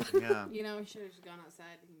get up. Yeah. You know, he should have just gone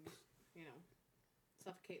outside and,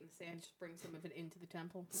 suffocate in the sand, just bring some of it into the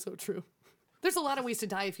temple. So true. There's a lot of ways to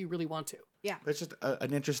die if you really want to. Yeah. That's just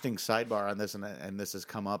an interesting sidebar on this, and this has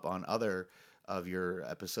come up on other of your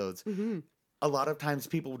episodes. A lot of times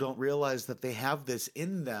people don't realize that they have this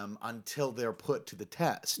in them until they're put to the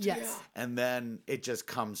test. Yes. And then it just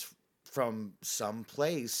comes from some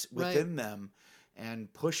place within them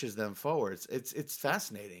and pushes them forward. It's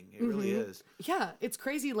fascinating. It really is. Yeah, it's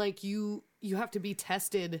crazy. Like, you have to be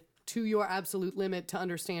tested to your absolute limit to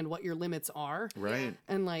understand what your limits are. Right.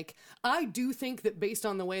 And, like, I do think that based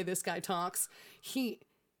on the way this guy talks, he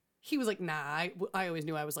was like, nah, I always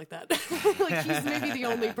knew I was like that. Like, he's maybe the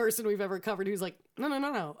only person we've ever covered who's like,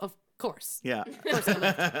 no, of course. Yeah. Of course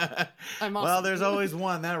I'm awesome. Well, there's always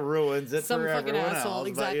one that ruins it Some for fucking everyone asshole, else.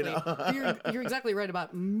 exactly. But, You're exactly right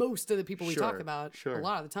about most of the people we talk Sure, about sure. a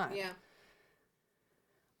lot of the time. Yeah.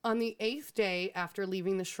 On the 8th day after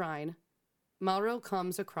leaving the shrine, Mauro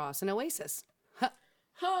comes across an oasis.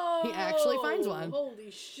 Oh, He actually finds one.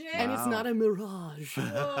 Holy shit. And it's not a mirage.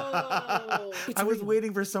 Whoa. I was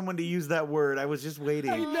waiting for someone to use that word. I was just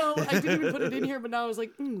waiting. I know. I didn't even put it in here, but now I was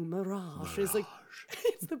like, mirage. It's like,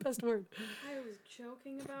 it's the best word. I was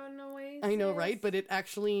joking about an oasis. I know, right? But it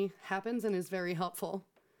actually happens and is very helpful.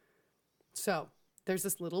 So there's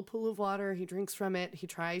this little pool of water. He drinks from it. He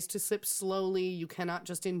tries to sip slowly. You cannot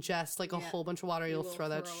just ingest like a whole bunch of water. You'll throw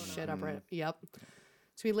that shit up right. Yep.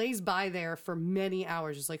 So he lays by there for many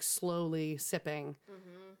hours, just like slowly sipping.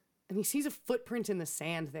 And he sees a footprint in the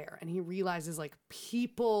sand there. And he realizes, like,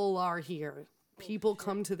 people are here. People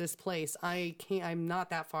come to this place. I'm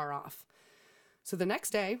not that far off. So the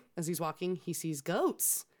next day, as he's walking, he sees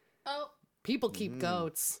goats. Oh. People keep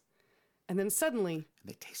goats. And then suddenly...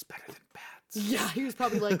 They taste better than bats. Yeah, he was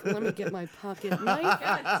probably like, let me get my pocket knife.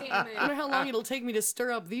 God damn it. I wonder how long it'll take me to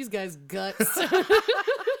stir up these guys' guts.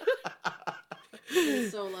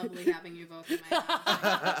 It's so lovely having you both in my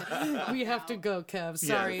house. We have to go, Kev.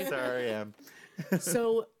 Sorry. Yeah, sorry.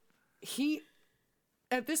 So he,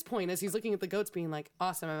 at this point, as he's looking at the goats being like,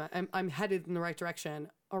 awesome, I'm headed in the right direction,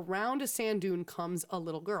 around a sand dune comes a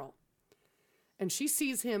little girl. And she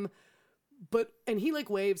sees him, and he like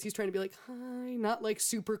waves. He's trying to be like, hi, not like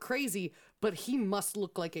super crazy, but he must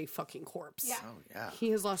look like a fucking corpse. Yeah. Oh, yeah. He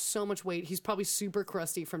has lost so much weight. He's probably super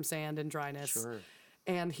crusty from sand and dryness. Sure.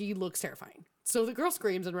 And he looks terrifying. So the girl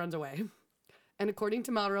screams and runs away. And according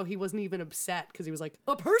to Mauro, he wasn't even upset because he was like,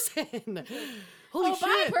 a person! Holy shit!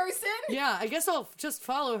 Bye, person! Yeah, I guess I'll just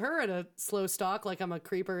follow her at a slow stalk like I'm a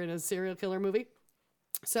creeper in a serial killer movie.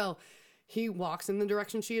 So he walks in the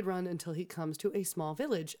direction she had run until he comes to a small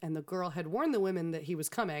village. And the girl had warned the women that he was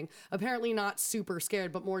coming. Apparently not super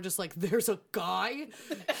scared, but more just like, there's a guy.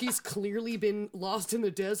 He's clearly been lost in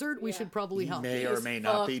the desert. We should probably help. May or may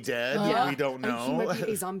not be dead. We don't He know. might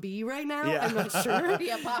be a zombie right now. Yeah. I'm not sure.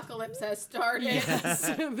 The apocalypse has started. Yes,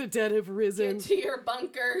 the dead have risen. Get to your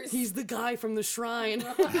bunkers. He's the guy from the shrine.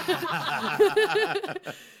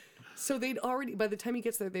 So by the time he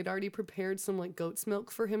gets there, they'd already prepared some like goat's milk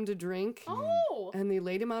for him to drink. Oh. And they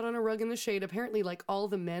laid him out on a rug in the shade. Apparently, like, all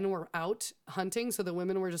the men were out hunting, so the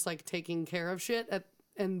women were just like taking care of shit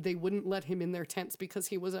and they wouldn't let him in their tents because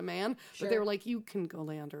he was a man. Sure. But they were like, you can go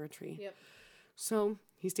lay under a tree. Yep. So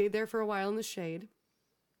he stayed there for a while in the shade.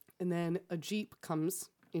 And then a jeep comes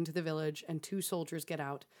into the village and 2 soldiers get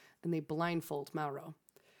out and they blindfold Mauro.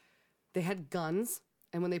 They had guns.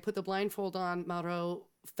 And when they put the blindfold on, Mauro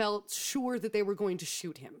felt sure that they were going to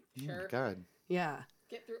shoot him. Sure. Oh, my God. Yeah.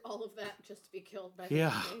 Get through all of that just to be killed by the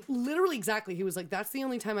Yeah. zombie. Literally, exactly. He was like, that's the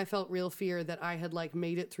only time I felt real fear that I had, like,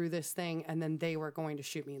 made it through this thing and then they were going to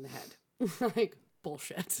shoot me in the head. Like,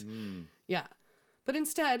 bullshit. Yeah. But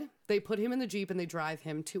instead, they put him in the Jeep and they drive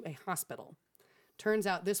him to a hospital. Turns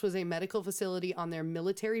out this was a medical facility on their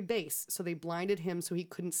military base, so they blinded him so he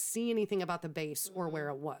couldn't see anything about the base or where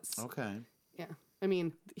it was. Okay. Yeah. I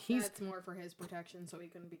mean, he's That's more for his protection, so he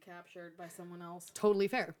couldn't be captured by someone else. totally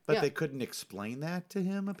fair. But yeah. they couldn't explain that to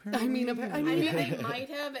him, apparently? I mean, I mean, they might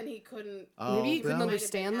have, and he couldn't. Oh, maybe he couldn't really?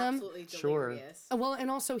 understand them. Absolutely Sure. delirious. Well,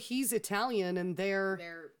 and also he's Italian, and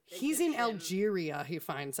he's in Egyptian. Algeria. He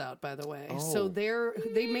finds out, by the way. Oh. So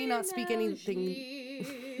they may not speak anything.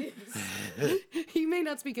 He may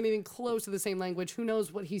not speak anything close to the same language. Who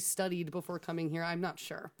knows what he studied before coming here? I'm not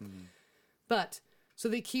sure. But so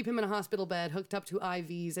they keep him in a hospital bed, hooked up to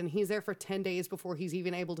IVs, and he's there for 10 days before he's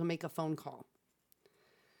even able to make a phone call.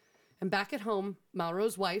 And back at home,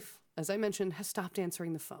 Mauro's wife, as I mentioned, has stopped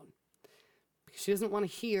answering the phone. She doesn't want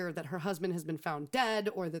to hear that her husband has been found dead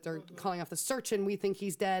or that they're calling off the search and we think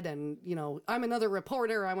he's dead and, I'm another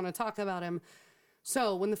reporter. I want to talk about him.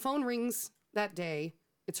 So when the phone rings that day,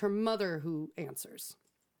 it's her mother who answers.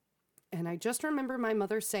 And I just remember my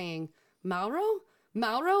mother saying,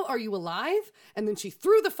 Mauro, are you alive? And then she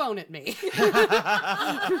threw the phone at me.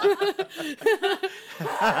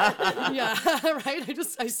 Yeah, right?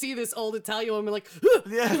 I see this old Italian woman like,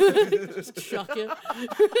 just chuck it.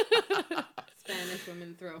 Spanish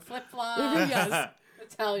women throw flip-flops. Yes.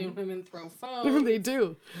 Italian women throw phones. They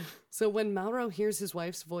do. So when Mauro hears his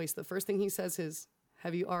wife's voice, the first thing he says is,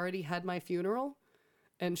 have you already had my funeral?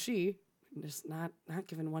 And she, just not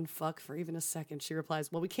giving one fuck for even a second, she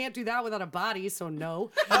replies, well, we can't do that without a body, so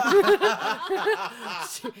no.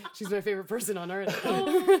 She's my favorite person on earth.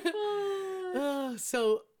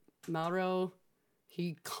 So Mauro,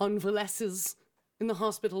 he convalesces in the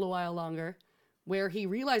hospital a while longer, where he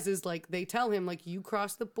realizes, they tell him, you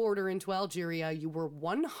crossed the border into Algeria, you were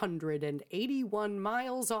 181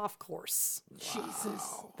 miles off course.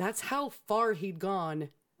 Jesus. That's how far he'd gone,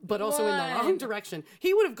 but also in the wrong direction.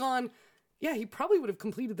 He would have gone, he probably would have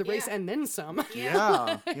completed the race and then some.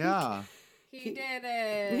 Yeah. He did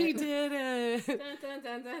it. He did it. Dun, dun,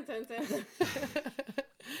 dun, dun, dun, dun.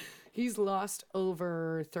 He's lost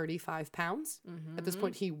over 35 pounds. At this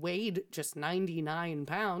point, he weighed just 99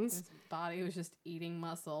 pounds. His body was just eating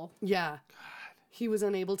muscle. Yeah. He was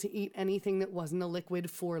unable to eat anything that wasn't a liquid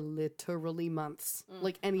for literally months.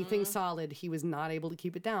 Anything solid, he was not able to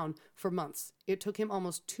keep it down for months. It took him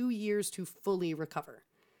almost 2 years to fully recover.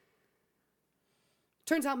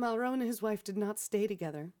 Turns out Mauro and his wife did not stay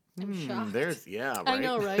together. I'm shocked. Right? I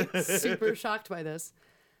know, right? Super shocked by this.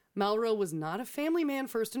 Mauro was not a family man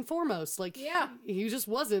first and foremost. He just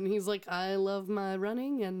wasn't. He's like, I love my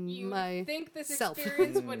running and You think this self.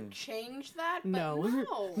 experience would change that? But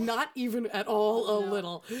no. Not even at all a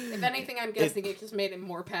little. If anything, I'm guessing it just made him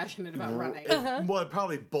more passionate about running. Well, it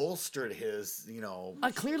probably bolstered his,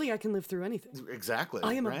 Clearly, I can live through anything. Exactly.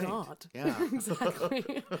 I am right. a god. Yeah.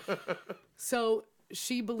 Exactly. So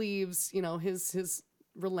she believes, his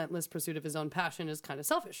relentless pursuit of his own passion is kind of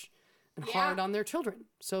selfish and hard on their children.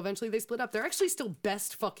 So eventually they split up. They're actually still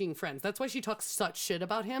best fucking friends. That's why she talks such shit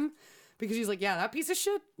about him, because she's like, yeah, that piece of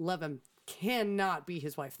shit, love him. Cannot be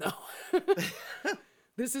his wife, though.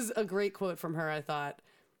 This is a great quote from her, I thought.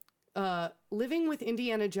 Living with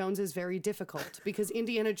Indiana Jones is very difficult because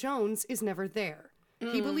Indiana Jones is never there.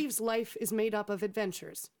 He believes life is made up of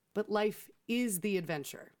adventures, but life is the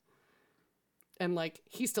adventure. And,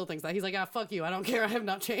 he still thinks that. He's like, fuck you. I don't care. I have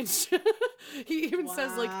not changed. He even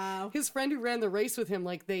says, his friend who ran the race with him,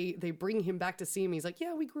 they bring him back to see him. He's like,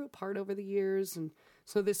 yeah, we grew apart over the years. And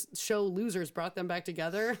so this show Losers brought them back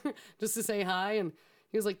together just to say hi. And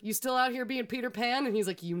he was like, you still out here being Peter Pan? And he's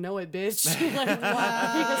like, you know it, bitch. Wow.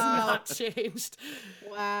 He has not changed.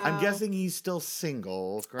 Wow. I'm guessing he's still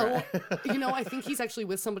single. Correct? I think he's actually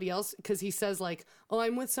with somebody else because he says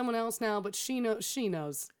I'm with someone else now, but she knows. She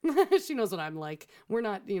knows what I'm like. We're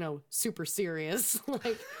not, super serious,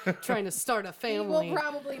 trying to start a family. He will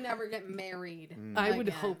probably never get married. I would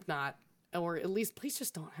hope not. Or at least, please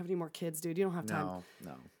just don't have any more kids, dude. You don't have time.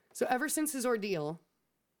 No. So ever since his ordeal,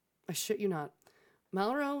 I shit you not,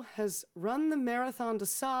 Mauro has run the Marathon des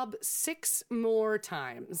Sables 6 more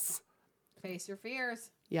times. Face your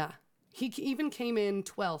fears. Yeah. He even came in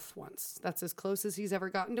 12th once. That's as close as he's ever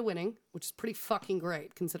gotten to winning, which is pretty fucking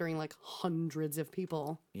great considering hundreds of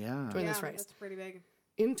people join this race. That's pretty big.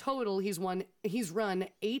 In total, he's run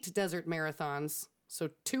 8 desert marathons. So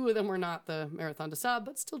 2 of them were not the Marathon des Sables,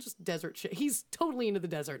 but still just desert shit. He's totally into the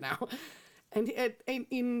desert now. And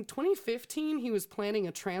in 2015, he was planning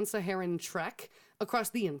a trans-Saharan trek across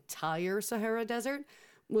the entire Sahara Desert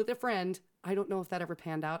with a friend. I don't know if that ever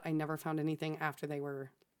panned out. I never found anything after they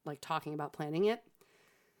were talking about planning it.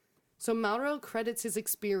 So Mauro credits his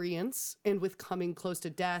experience and with coming close to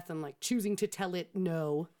death and choosing to tell it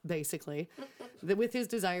no, basically, with his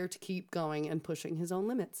desire to keep going and pushing his own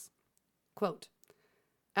limits. Quote,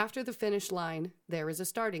 after the finish line, there is a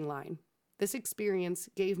starting line. This experience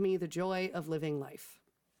gave me the joy of living life.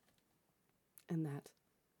 And that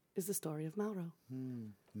is the story of Mauro.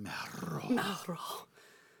 Mauro. Mauro,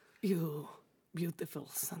 you beautiful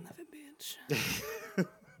son of a bitch.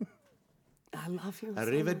 I love you.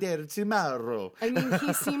 Arrivederci, Mauro. I mean,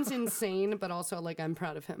 he seems insane, but also, like, I'm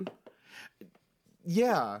proud of him.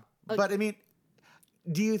 Yeah, but I mean,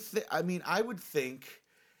 do you think? I mean, I would think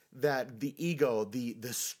that the ego, the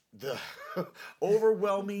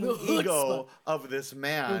overwhelming ego of this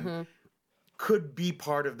man, could be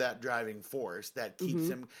part of that driving force that keeps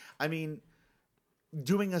him. I mean,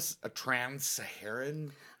 doing a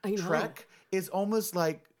trans-Saharan trek is almost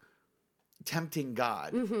like tempting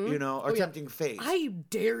God, you know, or tempting fate. I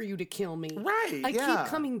dare you to kill me. Right, I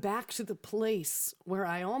keep coming back to the place where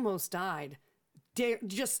I almost died.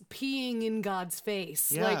 Just peeing in God's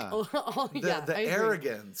face. Yeah. Like, the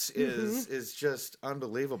arrogance is just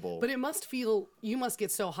unbelievable. But it must feel, you must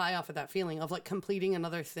get so high off of that feeling of like completing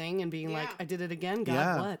another thing and being like, I did it again,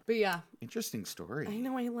 God, what? But yeah. Interesting story. I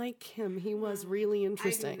know, I like him. He was really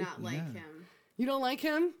interesting. I do not like him. You don't like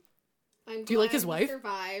him? Do you like his wife? He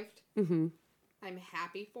survived. I'm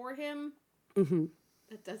happy for him.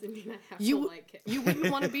 That doesn't mean I have to like him. You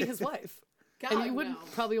wouldn't want to be his wife. God, and you wouldn't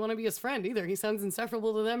probably want to be his friend either. He sounds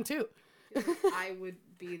inseparable to them too. I would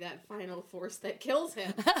be that final force that kills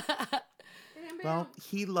him. Well,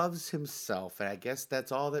 he loves himself, and I guess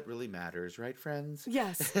that's all that really matters, right, friends?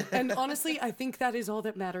 Yes. And honestly, I think that is all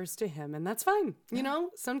that matters to him, and that's fine. You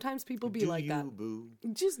know, sometimes people be like that. Boo.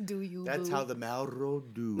 Just do you, That's boo. how the Mauro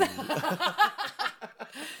do.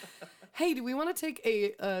 Hey, do we want to take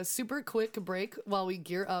a super quick break while we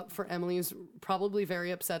gear up for Emily's probably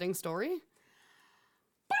very upsetting story?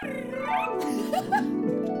 I'm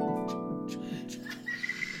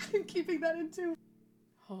keeping that in too.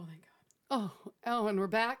 Oh, thank God. Oh, and we're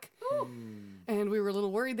back. And we were a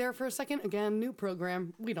little worried there for a second. Again, new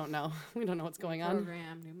program. We don't know. We don't know what's going on.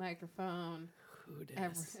 Program, new microphone.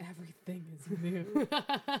 Everything is new.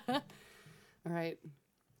 All right.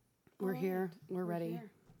 We're here. We're ready. Here.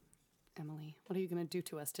 Emily, what are you going to do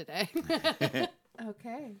to us today? Okay.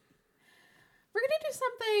 We're going to do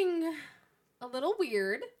something a little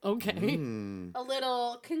weird. Okay. A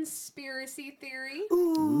little conspiracy theory.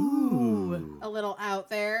 Ooh. A little out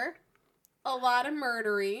there. A lot of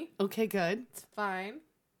murdery. Okay, good. It's fine.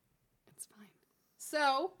 It's fine.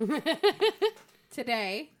 So,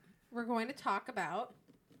 today, we're going to talk about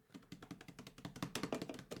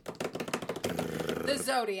the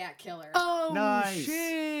Zodiac Killer. Oh, nice.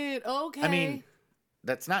 Shit. Okay. I mean,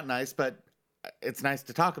 that's not nice, but it's nice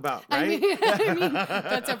to talk about, right? I mean,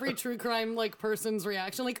 that's every true crime like person's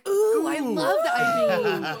reaction. Like, ooh, I love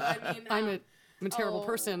that. I'm a terrible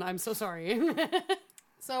person. I'm so sorry.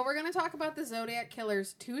 So we're going to talk about the Zodiac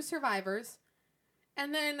Killer's 2 survivors,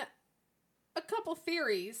 and then a couple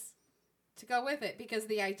theories to go with it, because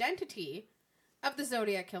the identity of the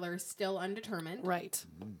Zodiac Killer is still undetermined. Right.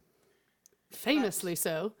 Famously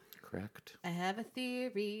so. Correct. I have a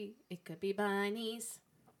theory. It could be bunnies.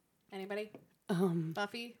 Anybody?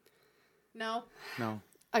 Buffy? No? No.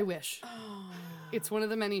 I wish. It's one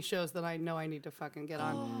of the many shows that I know I need to fucking get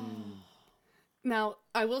on. Now,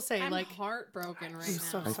 I will say, I'm like, heartbroken right now.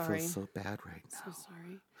 so sorry. I feel so bad right now. So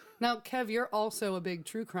sorry. Now, Kev, you're also a big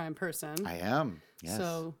true crime person. I am. Yes.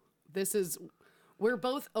 So we're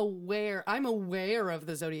both aware. I'm aware of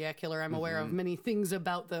the Zodiac Killer. I'm aware of many things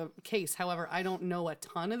about the case. However, I don't know a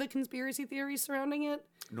ton of the conspiracy theories surrounding it.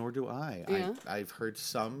 Nor do I. Yeah. I've heard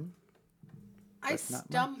some. I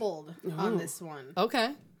stumbled on this one.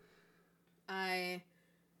 Okay. I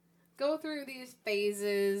go through these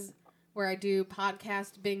phases where I do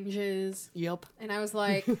podcast binges. Yep. And I was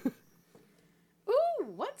like, ooh,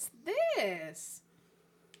 what's this?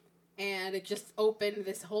 And it just opened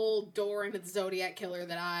this whole door into the Zodiac Killer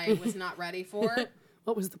that I was not ready for.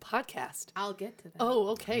 What was the podcast? I'll get to that. Oh,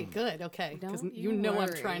 okay, good, okay. Because you know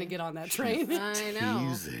I'm trying to get on that train. I know.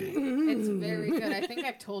 It's very good. I think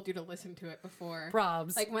I've told you to listen to it before.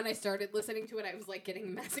 Probs. Like when I started listening to it, I was like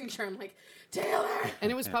getting messenger. I'm like, Taylor!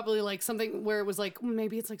 And it was probably like something where it was like,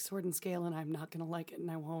 maybe it's like Sword and Scale and I'm not going to like it and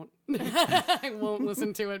I won't. I won't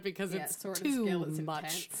listen to it because it's too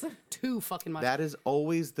much. Too fucking much. That is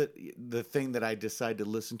always the thing that I decide to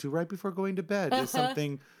listen to right before going to bed is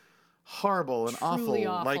something horrible and Truly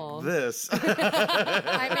awful, awful. like this.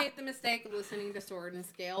 I made the mistake of listening to Sword and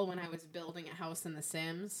Scale when I was building a house in The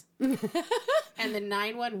Sims. And the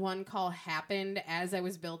 911 call happened as I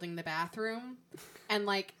was building the bathroom. And,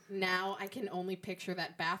 like, now I can only picture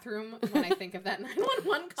that bathroom when I think of that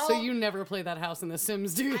 911 call. So you never play that house in The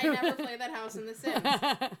Sims, do you? I never played that house in The Sims.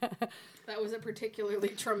 That was a particularly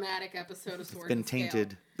traumatic episode of Sword Been and Scale.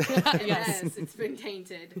 tainted. Yes, it's been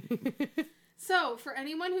tainted. So, for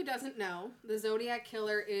anyone who doesn't know, the Zodiac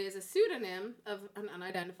Killer is a pseudonym of an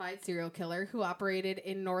unidentified serial killer who operated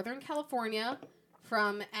in Northern California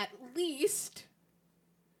from at least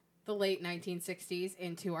the late 1960s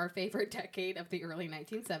into our favorite decade of the early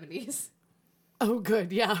 1970s. Oh,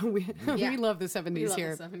 good. Yeah, we Yeah. love the 70s We love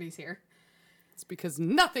here. the 70s here. It's because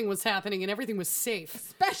nothing was happening and everything was safe.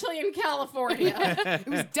 Especially in California. It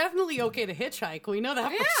was definitely okay to hitchhike. We know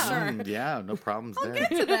that for sure. Yeah, no problems I'll there.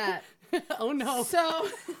 get to that. Oh, no. So,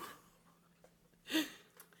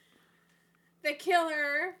 the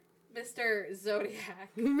killer, Mr.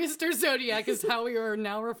 Zodiac, Mr. Zodiac is how we are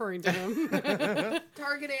now referring to him.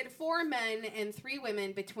 targeted 4 men and 3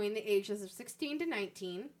 women between the ages of 16 to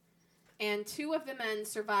 19, and 2 of the men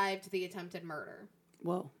survived the attempted murder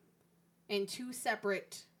Whoa. in 2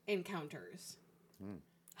 separate encounters.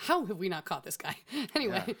 How have we not caught this guy?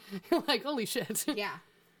 Anyway, like, holy shit. Yeah.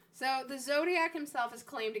 So, the Zodiac himself has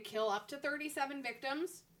claimed to kill up to 37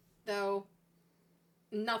 victims, though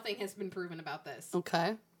nothing has been proven about this.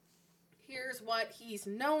 Okay. Here's what he's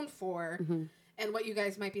known for, and what you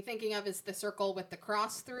guys might be thinking of is the circle with the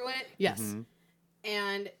cross through it. Yes.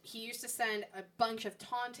 And he used to send a bunch of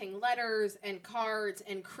taunting letters and cards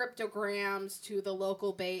and cryptograms to the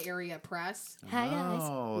local Bay Area press. Hi, guys.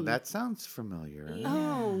 Oh, that sounds familiar.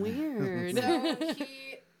 Oh, weird. So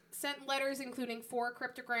he sent letters including 4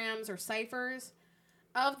 cryptograms or ciphers.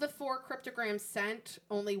 Of the 4 cryptograms sent,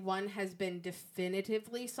 only 1 has been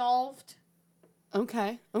definitively solved.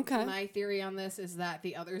 Okay. My theory on this is that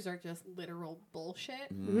the others are just literal bullshit.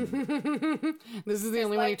 This is the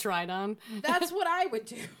only one he like- tried on. That's what I would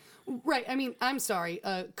do. Right. I mean, I'm sorry.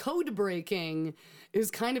 Code breaking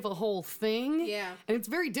is kind of a whole thing. Yeah. And it's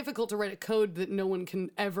very difficult to write a code that no one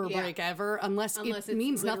can ever Yeah. break ever unless Unless it it's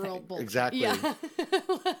means literal nothing. bullshit. Exactly.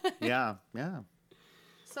 Yeah. Yeah.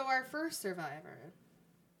 So our first survivor,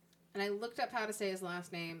 and I looked up how to say his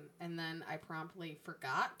last name, and then I promptly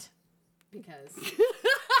forgot because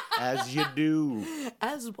As you do.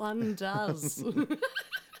 As one does.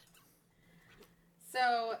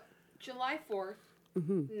 so July 4th,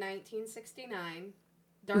 1969,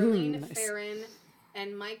 Darlene nice. Farron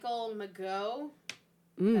and Michael Magoo.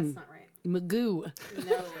 That's not right. Magoo.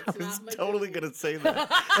 No, it's not Magoo. Totally gonna say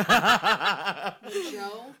that.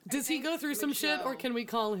 Magoo. Does he go through some shit, or can we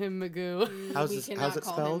call him Magoo? How's We it cannot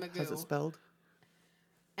call him spelled? Magoo. How's it spelled?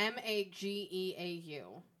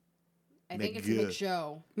 Mageau. I think it's Magoo.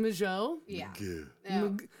 Magoo. Majo? Yeah. Good.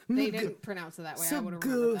 No, they didn't pronounce it that way. I would have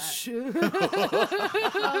remembered that. Sagoosh.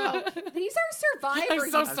 These are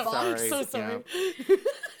survivors. I'm so you sorry. fuck. I'm so sorry.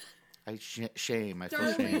 I shame. I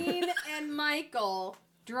feel shame. Darlene and Michael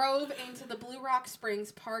drove into the Blue Rock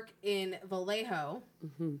Springs Park in Vallejo,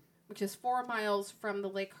 which is 4 miles from the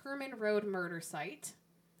Lake Herman Road murder site,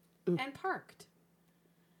 and parked.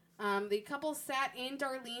 The couple sat in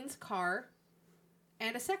Darlene's car,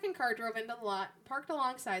 and a second car drove into the lot, parked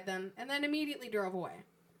alongside them, and then immediately drove away.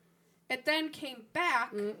 It then came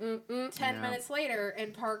back 10 minutes later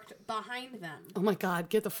and parked behind them. Oh my god,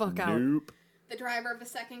 get the fuck out. Nope. The driver of the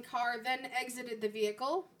second car then exited the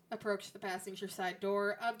vehicle, approached the passenger side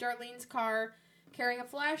door of Darlene's car, carrying a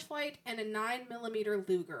flashlight and a 9mm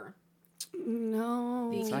Luger.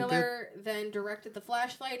 No. The not killer then directed the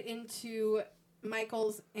flashlight into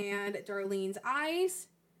Michael's and Darlene's eyes,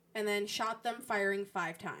 and then shot them, firing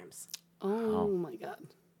 5 times. Oh my god.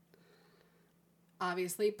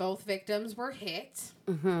 Obviously, both victims were hit.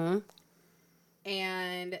 Uh-huh.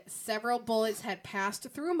 And several bullets had passed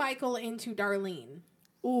through Michael into Darlene.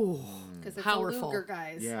 Ooh. Because it's Powerful. a Luger,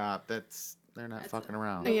 guys. Yeah, they're not fucking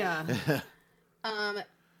around. Yeah.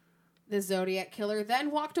 The Zodiac Killer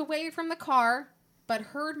then walked away from the car, but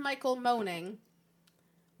heard Michael moaning,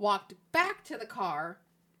 walked back to the car,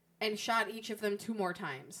 and shot each of them 2 more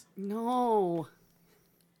times. No.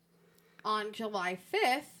 On July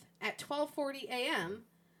 5th, at 12:40 a.m.,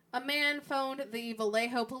 a man phoned the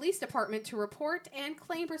Vallejo Police Department to report and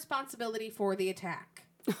claim responsibility for the attack.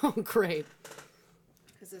 Oh, great.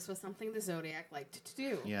 Because this was something the Zodiac liked to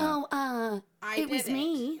do. Yeah. Oh, It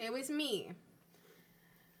was me.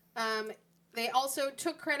 They also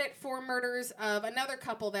took credit for murders of another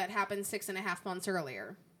couple that happened 6.5 months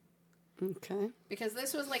earlier. Okay. Because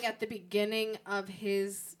this was like at the beginning of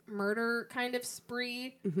his murder kind of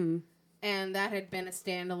spree. Mm-hmm. And that had been a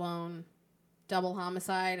standalone double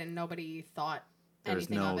homicide, and nobody thought There's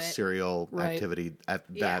anything no of it. serial Right. activity at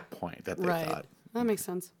Yeah. that point that they thought. That makes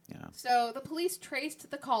sense. Yeah. So the police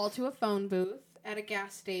traced the call to a phone booth at a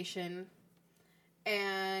gas station,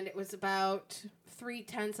 and it was about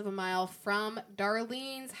 0.3 of a mile from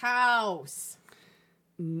Darlene's house.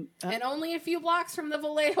 And only a few blocks from the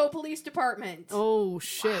Vallejo Police Department. Oh,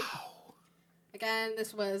 shit. Again,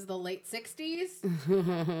 this was the late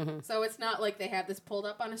 60s. So it's not like they had this pulled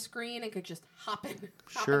up on a screen and could just hop in the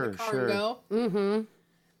car and go. Mm-hmm.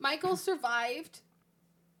 Michael survived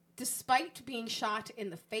despite being shot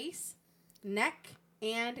in the face, neck,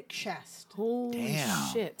 and chest. Holy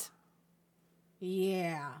Damn. shit.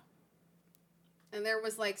 Yeah. And there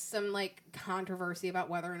was, like, some, like, controversy about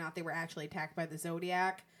whether or not they were actually attacked by the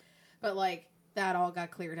Zodiac. But, like, that all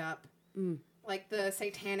got cleared up. Like, the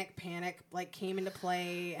satanic panic, like, came into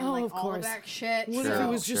play and, like, of all course. of that shit. What if it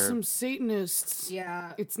was just some Satanists?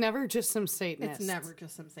 Yeah. It's never just some Satanists. It's never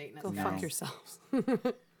just some Satanists. Go No. fuck yourselves.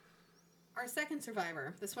 Our second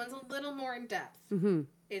survivor, this one's a little more in depth,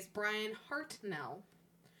 is Brian Hartnell.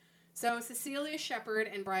 So Cecilia Shepard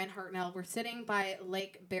and Brian Hartnell were sitting by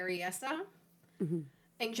Lake Berryessa,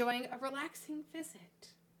 enjoying a relaxing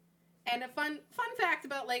visit. And a fun fact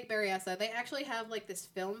about Lake Berryessa, they actually have like this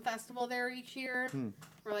film festival there each year,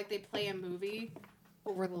 where like they play a movie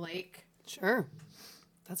over the lake. Sure.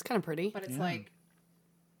 That's kind of pretty. But it's like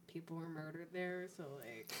people were murdered there, so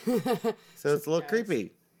like So it's a little Yes.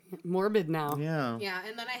 creepy. Morbid now. Yeah. yeah.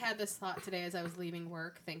 And then I had this thought today as I was leaving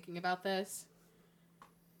work, thinking about this.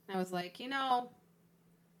 I was like, you know,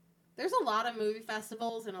 there's a lot of movie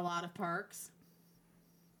festivals in a lot of parks.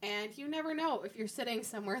 And you never know if you're sitting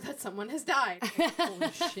somewhere that someone has died.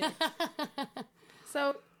 Holy shit.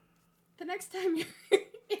 So, the next time you're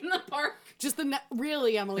in the park, Just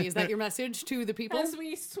really, Emily, is that your message to the people? as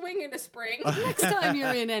we swing into spring, Next time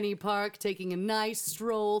you're in any park taking a nice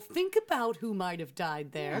stroll, think about who might have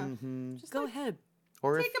died there. just Go like, ahead.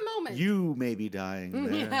 Or take if a moment. you may be dying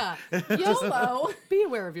there. Yeah. YOLO. Be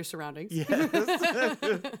aware of your surroundings. Yes.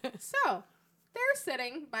 So, they're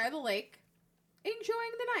sitting by the lake,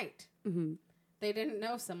 enjoying the night. They didn't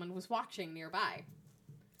know someone was watching nearby.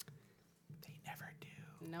 They never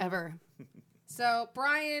do. No. Ever. So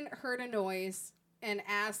Brian heard a noise and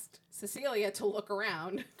asked Cecilia to look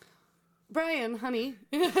around. Brian, honey,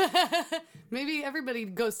 maybe everybody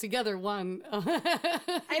goes together one.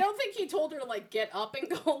 I don't think he told her to like get up and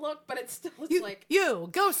go look, but it's like You,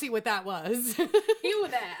 go see what that was. you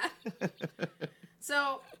that.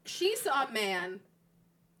 So she saw a man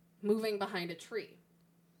moving behind a tree.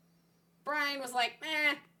 Brian was like,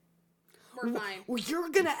 we're fine. Well, you're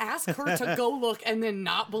going to ask her to go look and then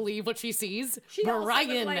not believe what she sees? She also was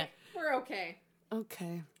Brian. like, we're okay.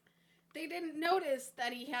 Okay. They didn't notice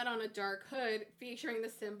that he had on a dark hood featuring the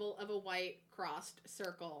symbol of a white crossed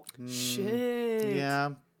circle. Shit.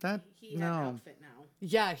 Yeah. That He had an outfit now.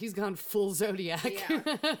 Yeah, he's gone full Zodiac.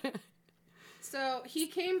 Yeah.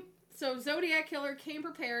 So Zodiac Killer came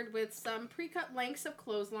prepared with some pre-cut lengths of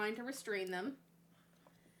clothesline to restrain them.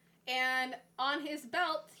 And on his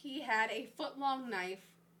belt, he had a foot-long knife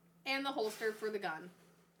and the holster for the gun.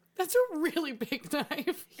 That's a really big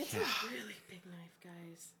knife. It's a really big knife,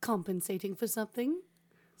 guys. Compensating for something?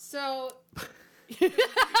 So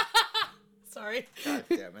Sorry. God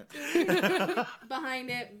damn it. behind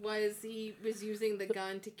it was he was using the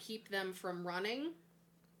gun to keep them from running.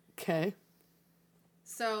 Okay.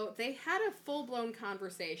 So they had a full-blown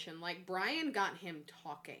conversation. Like, Brian got him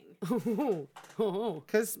talking.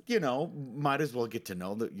 Because, might as well get to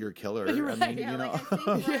know that you're a killer. Right. I mean, Yeah, like, I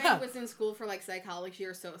think Brian was in school for, like, psychology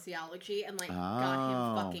or sociology and, like,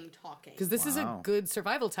 got him fucking talking. Because this is a good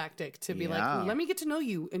survival tactic to be Yeah. like, let me get to know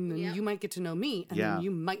you, and then Yeah. you might get to know me, and Yeah. then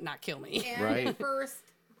you might not kill me. And Right. at first,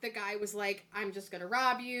 the guy was like, I'm just gonna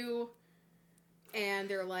rob you. And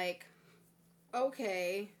they're like,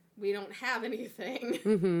 okay, we don't have anything.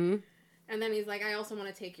 Mm-hmm. And then he's like, I also want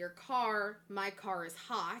to take your car. My car is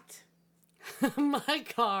hot. My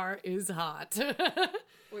car is hot.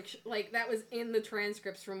 Which, like, that was in the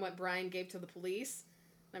transcripts from what Brian gave to the police.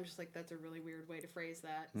 I'm just like, that's a really weird way to phrase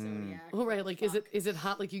that. Zodiac. Oh, right. Like, Fuck. is it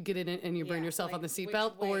hot like you get in it and you burn Yeah, yourself like, on the which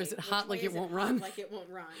seatbelt? Or way? is it Which hot like way it is won't hot run? Like it won't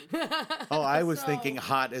run. Oh, I was So- thinking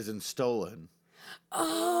hot as in stolen.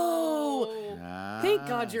 Oh! Ah. Thank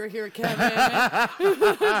God you're here, Kevin.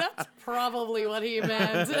 That's probably what he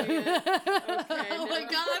meant. Okay, Oh my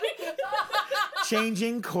never God.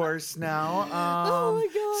 Changing course now. Oh my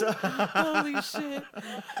god! Holy shit!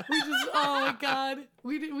 Oh my god!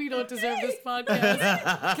 We don't deserve this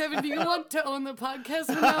podcast. Kevin, do you want to own the podcast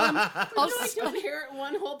from now on? I'll don't hear it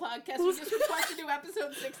one whole podcast. We just request to do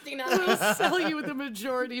episode 69. I'll sell you with a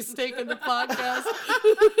majority stake in the podcast.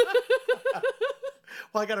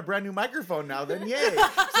 Well, I got a brand new microphone now. Then yay!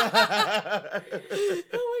 Oh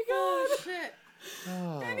my god! Shit.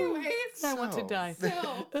 Oh. Anyways, I want to die.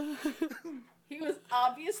 so he was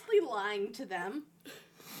obviously lying to them.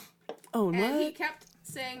 Oh, And what? he kept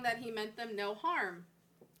saying that he meant them no harm.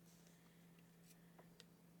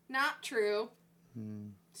 Not true.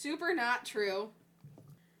 Super not true.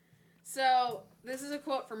 So, this is a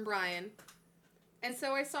quote from Brian. And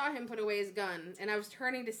so I saw him put away his gun, and I was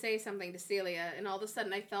turning to say something to Celia, and all of a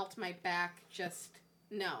sudden I felt my back just...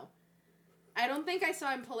 No. I don't think I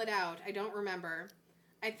saw him pull it out. I don't remember.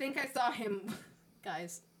 I think I saw him...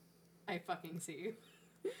 Guys, I fucking see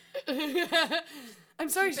you. I'm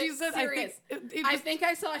sorry, she said. Serious. I think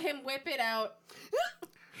I saw him whip it out.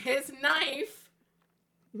 His knife.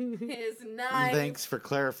 His knife. Thanks for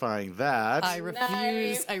clarifying that. I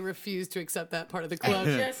refuse to accept that part of the quote.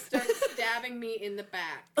 And just started stabbing me in the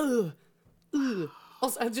back. Ugh.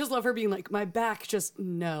 Also, I just love her being like, my back just,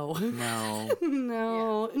 no. No.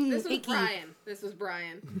 No. Yeah. This was Icky. Brian. This was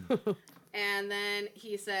Brian. And then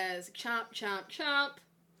he says, chomp, chomp, chomp.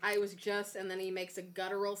 I was just, and then he makes a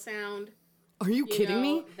guttural sound. Are you kidding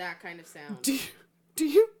me? That kind of sound. Do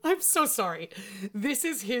you? I'm so sorry. This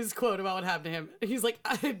is his quote about what happened to him. He's like,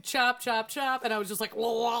 chop, chop, chop. And I was just like,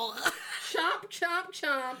 whoa. Chomp, chomp,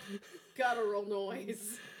 chomp. Guttural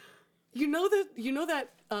noise. You know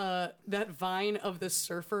that Vine of the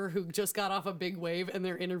surfer who just got off a big wave and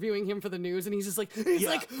they're interviewing him for the news and he's just like,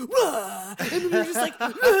 wah! And then they're just like, wah!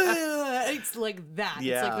 It's like that.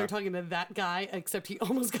 Yeah. It's like they're talking to that guy, except he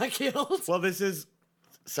almost got killed. Well, this is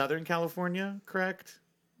Southern California, correct?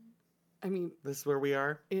 I mean, This is where we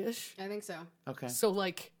are? ish. I think so. Okay. So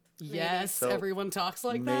like, yes, So, everyone talks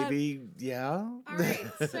like that. Maybe, yeah. All right,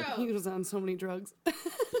 He so was on so many drugs.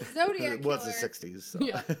 Zodiac It was Killer the 60s. So.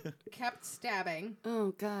 Yeah. kept stabbing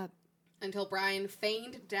Oh God. until Brian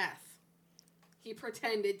feigned death. He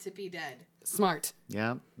pretended to be dead. Smart.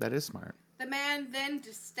 Yeah, that is smart. The man then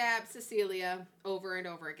stabbed Cecilia over and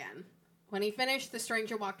over again. When he finished, the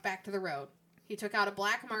stranger walked back to the road. He took out a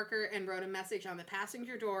black marker and wrote a message on the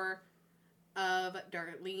passenger door of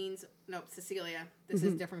Cecilia. This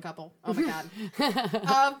is a different couple. Oh my God.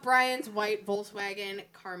 Of Brian's white Volkswagen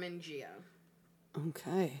Carmen Gia.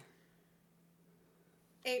 Okay.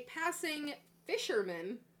 A passing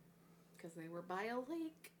fisherman, because they were by a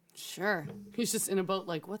lake. Sure. He's just in a boat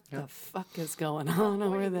like, what the fuck is going on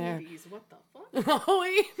over there? Ladies, what the fuck?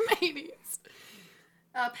 Ahoy, mateys.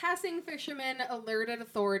 A passing fisherman alerted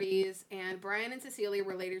authorities, and Brian and Cecilia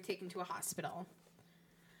were later taken to a hospital.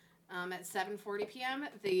 At 7:40 p.m.,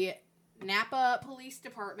 the Napa Police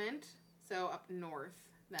Department, so up north,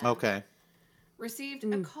 then, Okay. received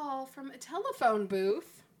a call from a telephone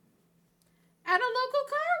booth at a local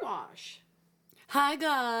car wash. Hi,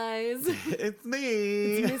 guys. It's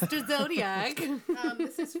me. Mr. Zodiac.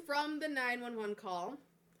 This is from the 911 call.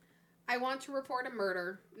 I want to report a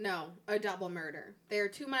murder. No, a double murder. They are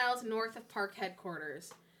 2 miles north of park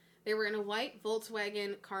headquarters. They were in a white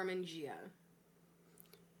Volkswagen Carmen Gia.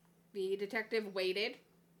 The detective waited,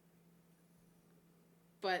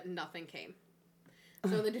 but nothing came.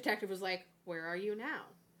 So the detective was like, where are you now?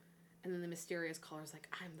 And then the mysterious caller's like,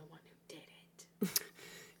 I'm the one who did it.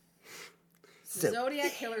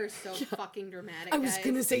 Zodiac Killer is so fucking dramatic, I was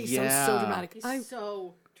going to say, he sounds so dramatic. He's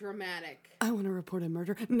so dramatic. I want to report a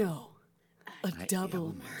murder. No. A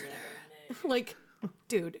double murder. Like,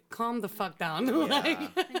 dude, calm the fuck down. Like,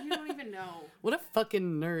 And you don't even know. what a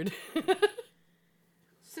fucking nerd.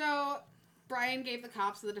 So, Brian gave the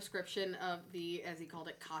cops the description of the, as he called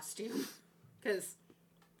it, costume. Because,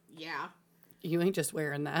 yeah. You ain't just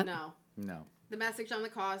wearing that. No. No. The message on the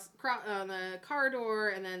on the car door,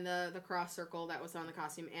 and then the cross circle that was on the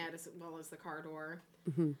costume, and as well as the car door.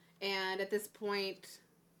 Mm-hmm. And at this point,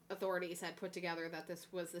 authorities had put together that this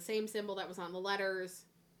was the same symbol that was on the letters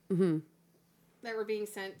that were being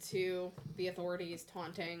sent to the authorities,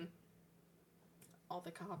 taunting all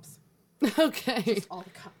the cops. Okay. Just all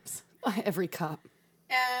the cops. Every cop.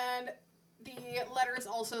 And the letters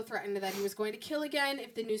also threatened that he was going to kill again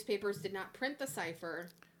if the newspapers did not print the cipher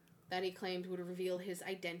that he claimed would reveal his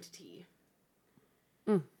identity.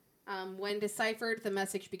 When deciphered, the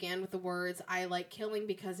message began with the words, I like killing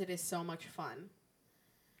because it is so much fun.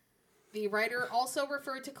 The writer also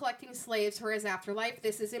referred to collecting slaves for his afterlife.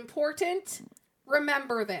 This is important.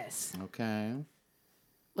 Remember this. Okay.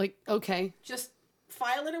 Like, okay. Just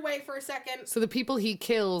file it away for a second. So the people he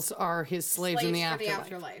kills are his slaves in the for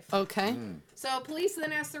afterlife. Okay. So police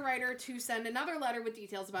then asked the writer to send another letter with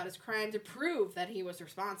details about his crime to prove that he was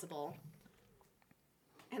responsible.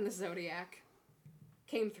 And the Zodiac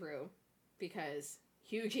came through because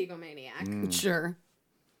huge egomaniac. Sure.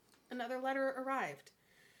 Another letter arrived.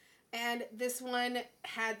 And this one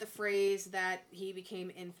had the phrase that he became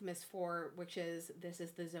infamous for, which is, "This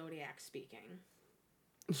is the Zodiac speaking."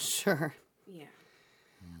 Sure. Yeah.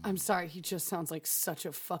 I'm sorry, he just sounds like such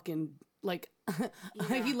a fucking, like,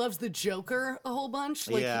 he loves the Joker a whole bunch.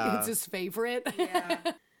 Like, it's his favorite. Yeah.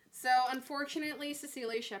 So, unfortunately,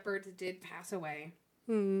 Cecilia Shepard did pass away.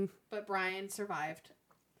 But Brian survived.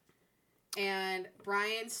 And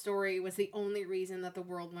Brian's story was the only reason that the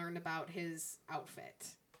world learned about his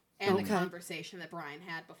outfit and the conversation that Brian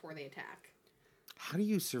had before the attack. How do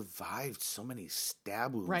you survive so many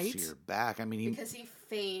stab wounds to your back? I mean, because he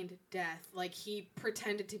feigned death. Like, he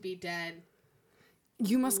pretended to be dead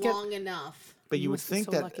You must long enough. But you would must be think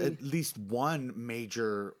so that lucky. at least one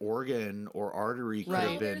major organ or artery could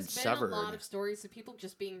have been There's severed. been a lot of stories of people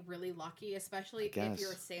just being really lucky, especially if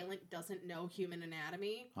your assailant doesn't know human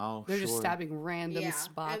anatomy. Oh, They're just stabbing random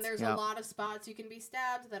spots. And there's a lot of spots you can be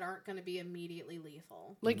stabbed that aren't going to be immediately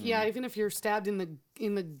lethal. Like, even if you're stabbed in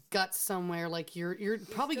the gut somewhere, like you're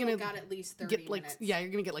probably still gonna got at least 30 get like minutes. you're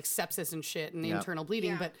gonna get like sepsis and shit and internal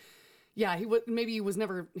bleeding. Yeah. But maybe he was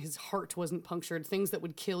never, his heart wasn't punctured. Things that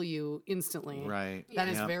would kill you instantly. Right. That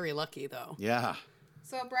is very lucky, though. Yeah.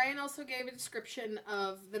 So Brian also gave a description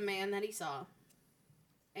of the man that he saw,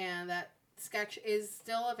 and that sketch is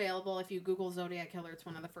still available if you Google Zodiac Killer. It's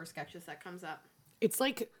one of the first sketches that comes up. It's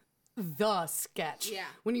like the sketch. Yeah.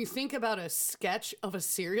 When you think about a sketch of a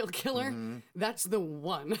serial killer, that's the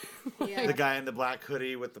one. Yeah. The guy in the black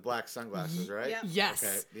hoodie with the black sunglasses, right? Yep. Yes.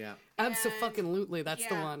 Okay. Yeah. Abso-fucking-lutely. That's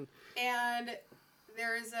the one. And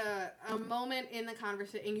there is a moment in the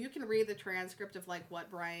conversation, and you can read the transcript of like what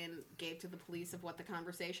Brian gave to the police of what the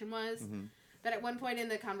conversation was. But at one point in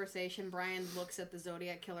the conversation, Brian looks at the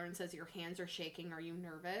Zodiac Killer and says, "Your hands are shaking. Are you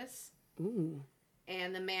nervous?" Ooh.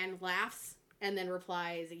 And the man laughs and then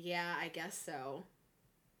replies, "Yeah, I guess so."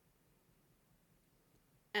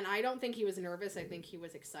 And I don't think he was nervous. I think he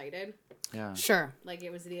was excited. Yeah. Sure. Like,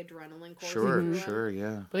 it was the adrenaline coursing. Sure,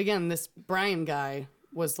 yeah. But again, this Brian guy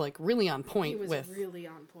was like really on He point was with really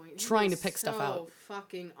on point. trying He to pick was stuff out. So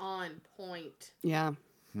fucking on point. Yeah.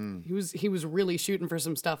 He was really shooting for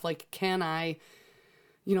some stuff. Like, can I,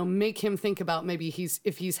 make him think about maybe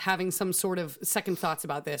if he's having some sort of second thoughts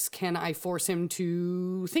about this, can I force him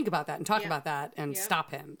to think about that and talk about that and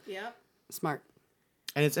stop him? Yep. Smart.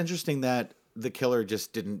 And it's interesting that the killer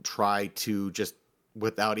just didn't try to just,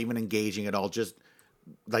 without even engaging at all, just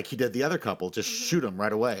like he did the other couple, just shoot him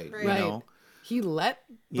right away. Right. You know? He let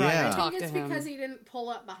Brian Yeah. I talk think to it's him. because he didn't pull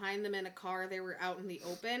up behind them in a car. They were out in the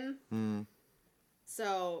open.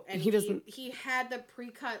 So, and he had the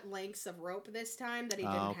pre-cut lengths of rope this time that he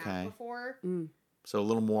didn't have before. So a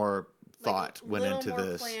little more thought went little into more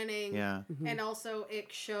this. planning. Yeah. And also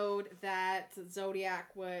it showed that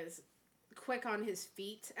Zodiac was quick on his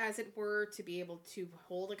feet, as it were, to be able to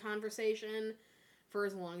hold a conversation for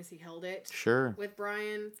as long as he held it. Sure. With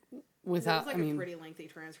Brian. Without, it was like a pretty lengthy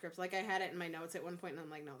transcript. Like, I had it in my notes at one point, and I'm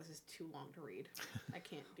like, no, this is too long to read. I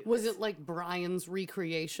can't do was this. it like Brian's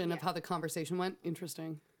recreation of how the conversation went?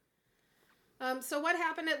 Interesting. So what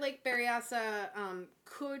happened at Lake Berryessa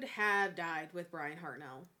could have died with Brian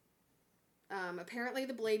Hartnell. Apparently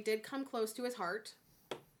the blade did come close to his heart.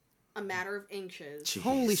 A matter of inches. Jeez.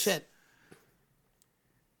 Holy shit.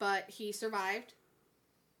 But he survived.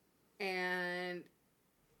 And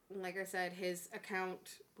like I said, his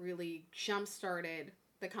account really jump-started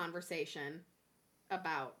the conversation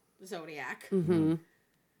about Zodiac. Mm-hmm.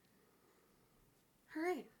 All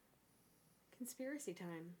right. Conspiracy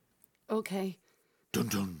time. Okay. Dun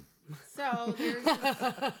dun. So there's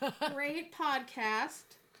a great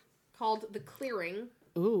podcast called The Clearing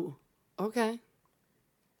Ooh. Okay.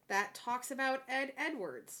 that talks about Ed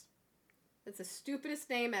Edwards. It's the stupidest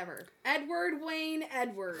name ever. Edward Wayne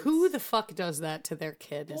Edwards. Who the fuck does that to their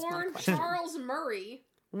kid is my Born question. Charles Murray.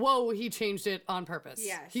 Whoa, he changed it on purpose.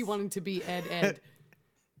 Yes. He wanted to be Ed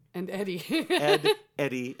and Eddie.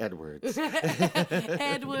 Eddie Edwards.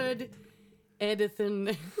 Edward.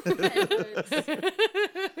 Edithan.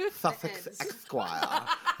 Sussex Eds. Esquire.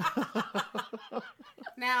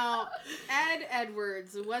 Now, Ed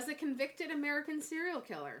Edwards was a convicted American serial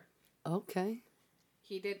killer. Okay.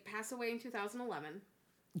 He did pass away in 2011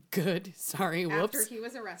 Good. Sorry. Whoops. after he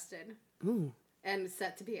was arrested Ooh. and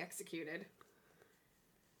set to be executed.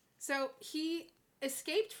 So he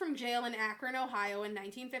escaped from jail in Akron, Ohio in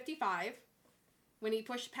 1955 when he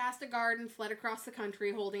pushed past a guard and fled across the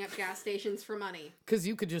country holding up gas stations for money. Because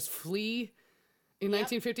you could just flee in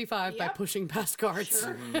 1955 by pushing past guards.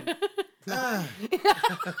 Sure. By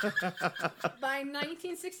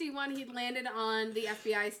 1961, he'd landed on the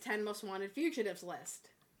FBI's 10 most wanted fugitives list.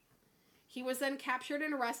 He was then captured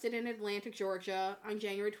and arrested in Atlanta, Georgia on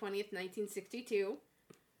January 20th, 1962,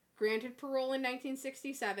 granted parole in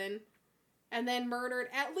 1967, and then murdered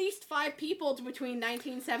at least 5 people between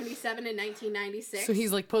 1977 and 1996. So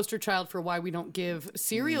he's like poster child for why we don't give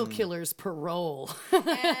serial killers parole.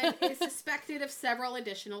 And is suspected of several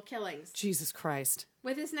additional killings. Jesus Christ.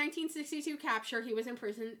 With his 1962 capture, he was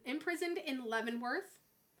imprisoned in Leavenworth,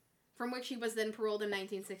 from which he was then paroled in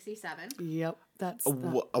 1967. Yep, that's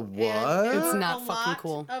What? It's not a fucking lot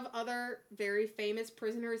cool. of other very famous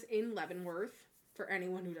prisoners in Leavenworth. For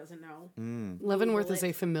anyone who doesn't know, Leavenworth is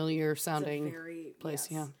a familiar sounding very, place.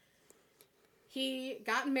 yes. Yeah. He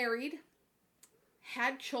got married,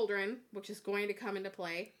 had children, which is going to come into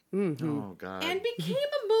play, Oh, God. and became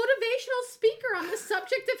a motivational speaker on the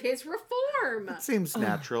subject of his reform. Seems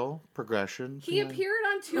natural progression. He appeared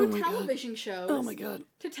on 2 television shows Oh my God.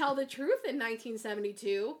 to tell the truth in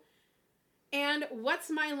 1972. And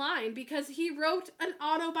what's my line? Because he wrote an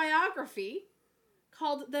autobiography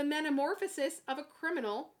called The Metamorphosis of a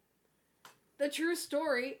Criminal, the true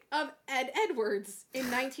story of Ed Edwards in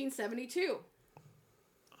 1972.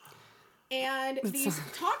 And these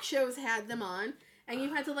talk shows had them on, and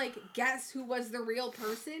you had to, like, guess who was the real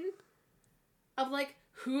person of, like,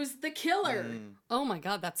 who's the killer. Oh my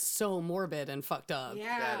God, that's so morbid and fucked up.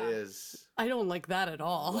 Yeah. That is. I don't like that at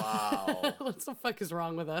all. Wow. What the fuck is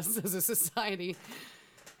wrong with us as a society?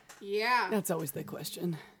 Yeah. That's always the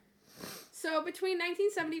question. So, between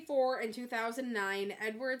 1974 and 2009,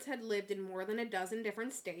 Edwards had lived in more than a dozen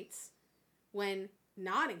different states when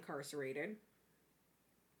not incarcerated,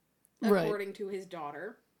 Right. according to his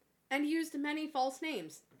daughter, and used many false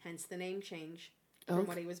names, hence the name change from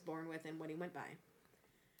what he was born with and what he went by.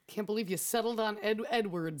 Can't believe you settled on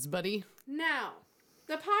Edwards, buddy. Now,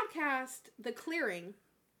 the podcast, The Clearing,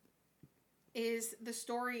 is the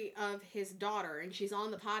story of his daughter, and she's on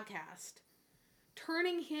the podcast,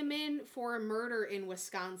 turning him in for a murder in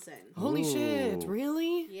Wisconsin. Holy Ooh. shit,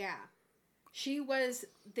 really? Yeah. She was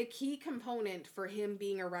the key component for him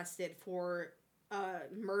being arrested for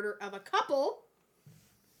murder of a couple.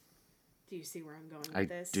 Do you see where I'm going with I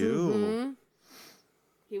this? do. Mm-hmm.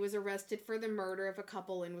 He was arrested for the murder of a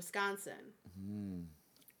couple in Wisconsin.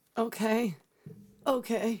 Okay.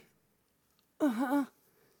 Uh-huh.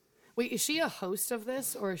 Wait, is she a host of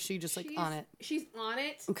this, or is she just, like, on it? She's on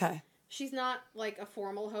it. Okay. She's not, like, a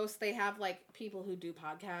formal host. They have, like, people who do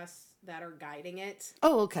podcasts that are guiding it.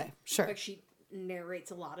 Oh, okay. Sure. But she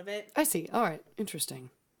narrates a lot of it. I see. All right. Interesting.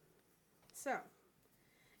 So,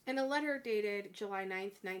 in a letter dated July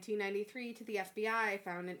 9th, 1993 to the FBI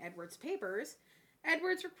found in Edwards' papers,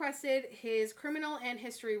 Edwards requested his criminal and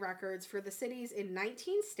history records for the cities in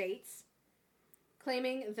 19 states,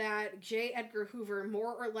 claiming that J. Edgar Hoover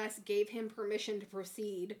more or less gave him permission to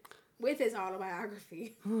proceed with his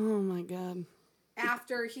autobiography. Oh, my God.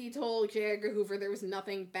 After he told J. Edgar Hoover there was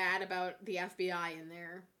nothing bad about the FBI in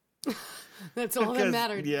there. That's all that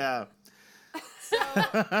mattered. Yeah. So,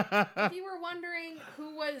 if you were wondering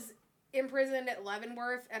who was imprisoned at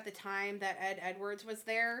Leavenworth at the time that Ed Edwards was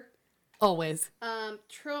there, Always.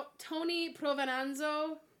 Tony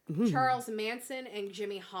Provenanzo, Charles Manson, and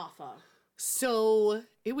Jimmy Hoffa. So,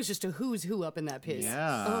 it was just a who's who up in that piece.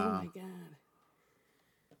 Yeah. Oh, my God.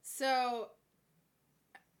 So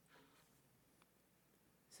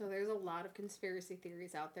there's a lot of conspiracy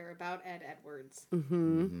theories out there about Ed Edwards.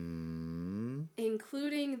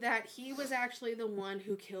 Including that he was actually the one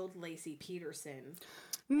who killed Lacey Peterson.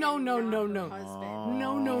 No. Husband.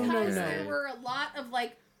 No. Because there were a lot of,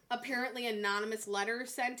 like, apparently anonymous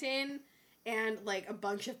letters sent in and, like, a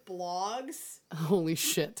bunch of blogs. Holy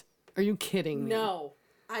shit. Are you kidding me? No,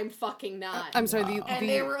 I'm fucking not. I'm sorry. And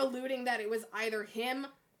they were alluding that it was either him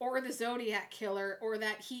or the Zodiac Killer, or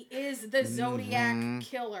that he is the Zodiac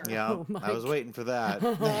Killer. Yeah, Oh my I was waiting for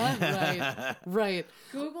that. Right.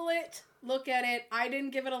 Google it, look at it. I didn't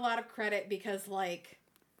give it a lot of credit because, like,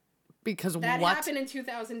 Because that what? happened in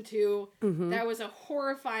 2002. That was a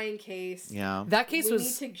horrifying case. Yeah. That case We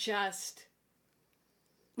was... need to just...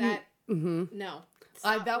 That... No.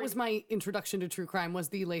 that was my introduction to true crime, was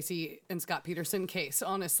the Lacey and Scott Peterson case,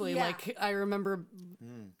 honestly. Yeah. Like, I remember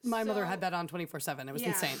my mother had that on 24/7. It was Yeah,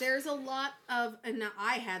 insane. there's a lot of... And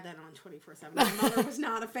I had that on 24/7. My mother was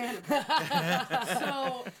not a fan of it.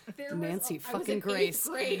 So, there was... Nancy I was fucking in Grace.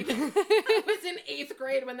 8th grade. I was in 8th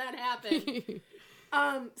grade when that happened.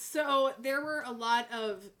 So there were a lot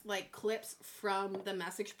of like clips from the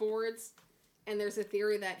message boards, and there's a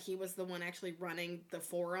theory that he was the one actually running the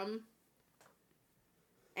forum.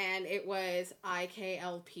 And it was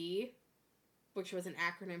IKLP, which was an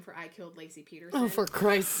acronym for I Killed Lacey Peterson. Oh, for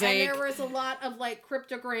Christ's sake. And there was a lot of like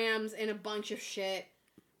cryptograms and a bunch of shit,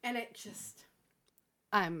 and it just...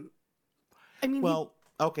 Well,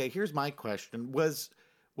 okay, here's my question. Was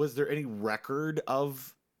there any record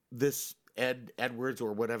of this Ed Edwards,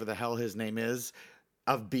 or whatever the hell his name is,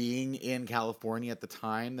 of being in California at the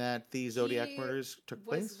time that the Zodiac murders took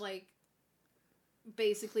place? Was like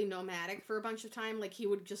basically nomadic for a bunch of time. Like he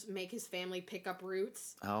would just make his family pick up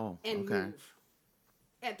roots and move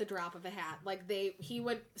at the drop of a hat. Like he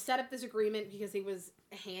would set up this agreement because he was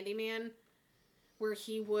a handyman, where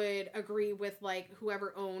he would agree with like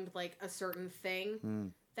whoever owned like a certain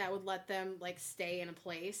thing that would let them like stay in a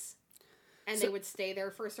place. And they would stay there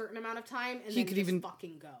for a certain amount of time, and then just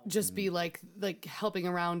fucking go. Just be like helping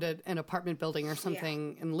around an apartment building or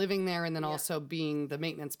something, and living there, and then also being the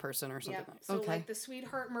maintenance person or something. So like the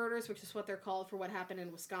Sweetheart murders, which is what they're called for what happened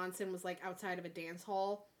in Wisconsin, was like outside of a dance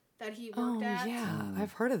hall that he worked at. Yeah,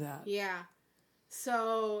 I've heard of that. Yeah.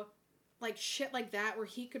 So like shit like that, where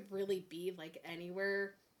he could really be like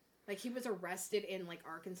anywhere. Like he was arrested in like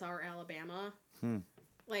Arkansas or Alabama.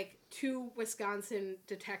 Like 2 Wisconsin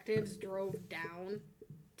detectives drove down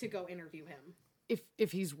to go interview him.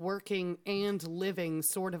 If he's working and living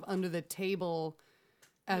sort of under the table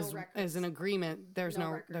as an agreement, there's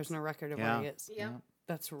no record of where he is. Yep.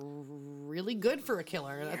 That's really good for a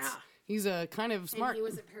killer. He's a kind of smart. And he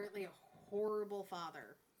was apparently a horrible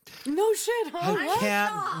father. No shit, huh? I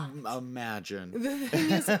can't imagine. The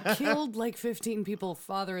thing is, killed like 15 people,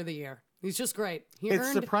 father of the year. He's just great.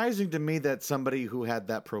 It's surprising to me that somebody who had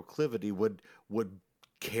that proclivity would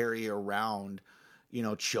carry around,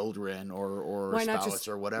 children or spouse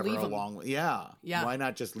or whatever along. Yeah. Why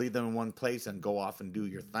not just leave them in one place and go off and do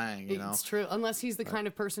your thing? It's true. Unless he's the kind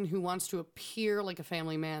of person who wants to appear like a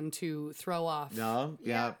family man to throw off. No.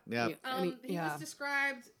 Yeah. He was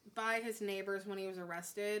described by his neighbors when he was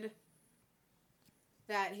arrested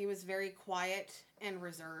that he was very quiet and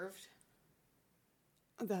reserved.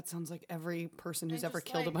 That sounds like every person who's ever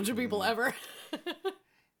killed a bunch of people ever. The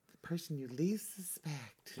person you least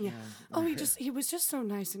suspect. Yeah. Oh, he was just so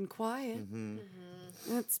nice and quiet.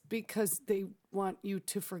 That's because they want you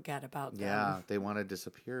to forget about them. Yeah, they want to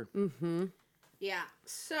disappear. Yeah.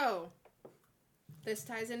 So this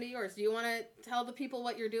ties into yours. Do you want to tell the people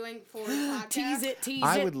what you're doing for the podcast? Tease it.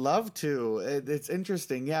 I would love to. It's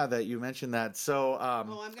interesting, that you mentioned that. So, I'm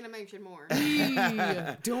going to mention more.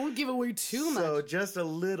 Don't give away too much. So, just a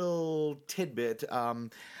little tidbit.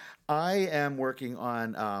 I am working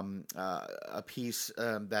on a piece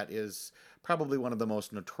that is probably one of the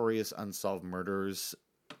most notorious unsolved murders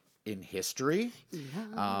in history.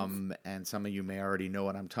 And some of you may already know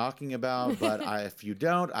what I'm talking about, but if you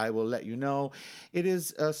don't, I will let you know. It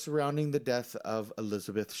is surrounding the death of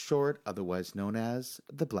Elizabeth Short, otherwise known as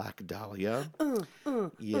the Black Dahlia.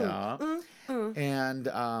 And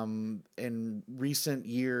in recent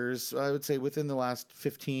years, I would say within the last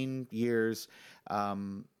 15 years, a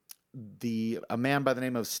man by the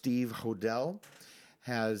name of Steve Hodel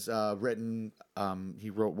has written,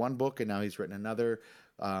 he wrote one book and now he's written another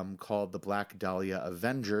called The Black Dahlia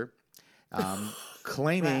Avenger,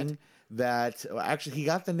 claiming that actually he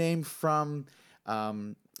got the name from,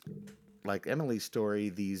 like Emily's story,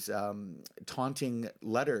 these taunting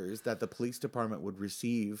letters that the police department would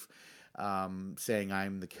receive saying,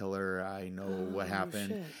 "I'm the killer, I know what happened,"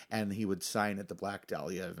 shit. and he would sign it The Black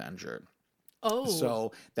Dahlia Avenger. Oh.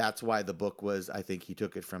 So that's why the book was, I think he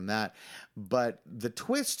took it from that. But the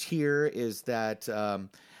twist here is that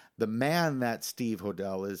the man that Steve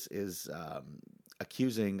Hodel is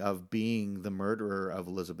accusing of being the murderer of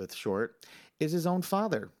Elizabeth Short is his own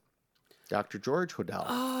father, Dr. George Hodel.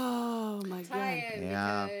 Oh, my God.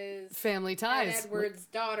 Because family ties. Edward's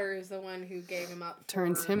daughter is the one who gave him up.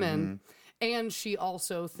 Turns him in. And she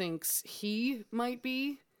also thinks he might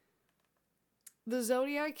be the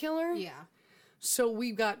Zodiac Killer. Yeah. So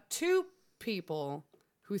we've got 2 people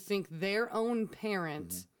who think their own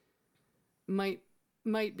parent might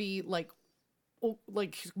be like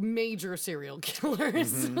major serial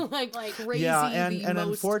killers, like crazy. Yeah, and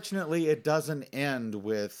unfortunately, it doesn't end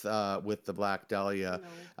with the Black Dahlia.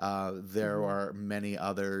 No. There are many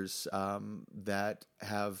others that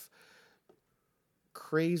have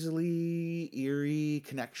crazily eerie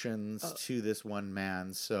connections to this one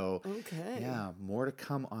man. So, yeah, more to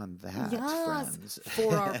come on that, friends.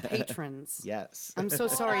 For our patrons. Yes. I'm so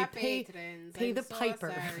sorry. Pay patrons. the so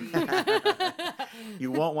piper.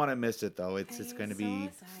 You won't want to miss it, though. It's I'm going to so be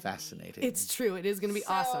excited. fascinating. It's true. It is going to be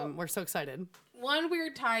So- awesome. We're so excited. One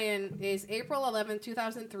weird tie-in is April 11th,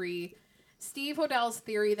 2003. Steve Hodell's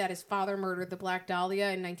theory that his father murdered the Black Dahlia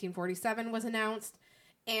in 1947 was announced.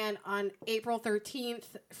 And on April 13th,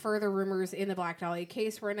 further rumors in the Black Dahlia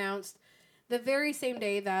case were announced. The very same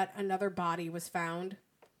day that another body was found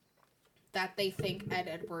that they think Ed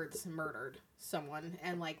Edwards murdered someone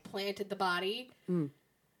and, like, planted the body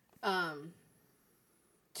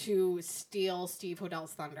to steal Steve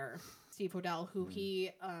Hodell's thunder. Steve Hodell, who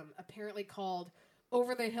he apparently called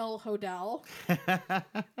Over the Hill Hodell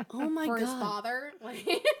Oh my for his God. father. Like,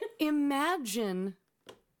 Imagine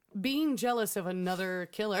being jealous of another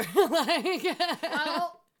killer. Like,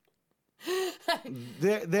 well,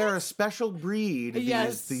 They're a special breed,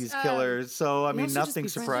 Yes. these killers. So, I mean, should just nothing be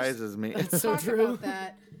friends. surprises me. it's so talk true. about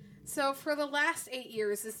that. So for the last 8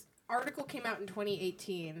 years, this article came out in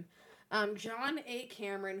 2018. John A.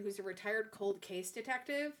 Cameron, who's a retired cold case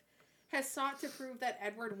detective, has sought to prove that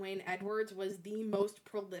Edward Wayne Edwards was the most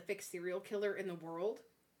prolific serial killer in the world,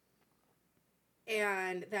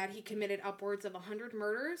 and that he committed upwards of 100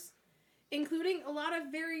 murders, including a lot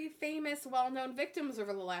of very famous, well-known victims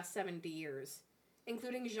over the last 70 years,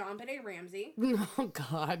 including Jean-Benet Ramsey, Oh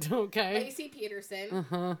God. Okay. Lacey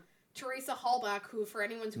Peterson, Teresa Halbach, who, for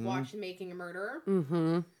anyone who's watched Making a Murderer,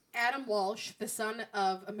 Adam Walsh, the son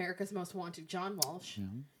of America's Most Wanted John Walsh,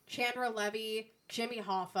 Chandra Levy, Jimmy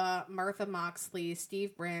Hoffa, Martha Moxley,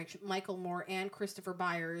 Steve Branch, Michael Moore, and Christopher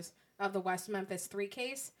Byers of the West Memphis 3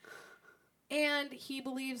 case. And he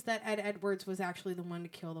believes that Ed Edwards was actually the one to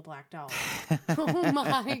kill the Black Dahlia. Oh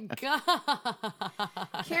my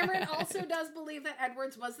God. Cameron also does believe that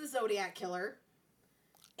Edwards was the Zodiac Killer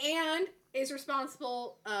and is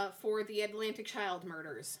responsible for the Atlantic Child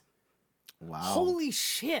murders. Wow. Holy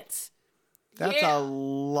shit. That's Yeah. a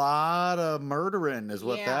lot of murdering is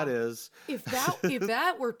what Yeah. that is. If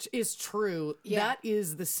that is true, Yeah. that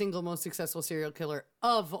is the single most successful serial killer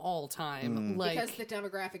of all time. Like, Because the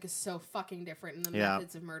demographic is so fucking different and the Yeah.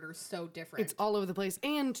 methods of murder so different. it's all over the place.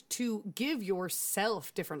 And to give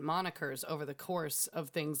yourself different monikers over the course of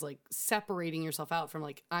things, like separating yourself out from,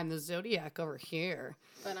 like, I'm the Zodiac over here.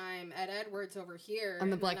 But I'm Ed Edwards over here. I'm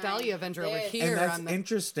the and Black then I'm Dahlia Avenger over this. here. And that's on the-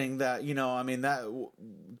 interesting that, I mean, that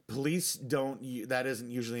police that isn't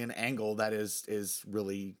usually an angle that is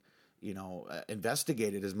really,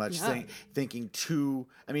 investigated as much. Yeah. Thinking two,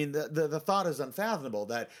 I mean, the thought is unfathomable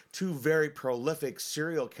that two very prolific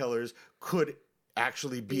serial killers could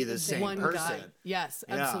actually be the same one person. guy. Yes,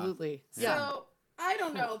 Yeah. absolutely. So, Yeah. I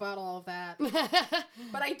don't know about all of that.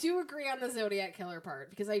 But I do agree on the Zodiac Killer part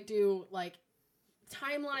because I do, like,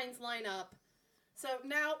 timelines line up. So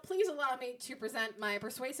now, please allow me to present my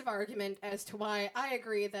persuasive argument as to why I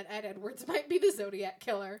agree that Ed Edwards might be the Zodiac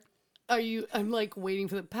Killer. I'm like waiting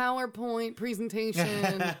for the PowerPoint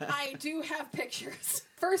presentation. I do have pictures.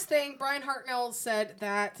 First thing, Brian Hartnell said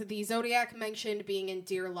that the Zodiac mentioned being in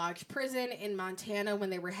Deer Lodge Prison in Montana when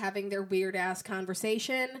they were having their weird-ass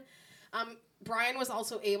conversation. Brian was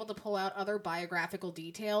also able to pull out other biographical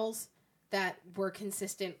details that were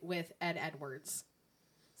consistent with Ed Edwards.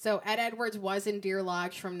 So Ed Edwards was in Deer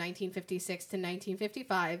Lodge from 1956 to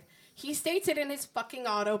 1955. He states it in his fucking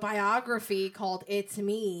autobiography called It's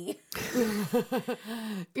Me.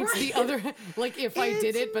 It's the other, like, if I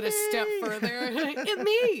did it, but a step further. It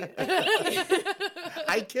me.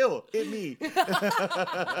 I kill it me.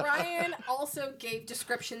 Brian also gave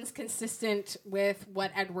descriptions consistent with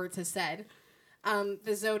what Edwards has said.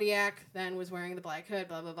 The Zodiac then was wearing the black hood,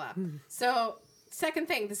 blah, blah, blah. So, second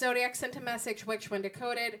thing, the Zodiac sent a message which, when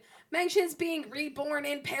decoded, mentions being reborn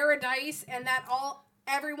in paradise and that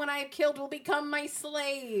everyone I have killed will become my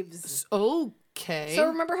slaves. Okay. So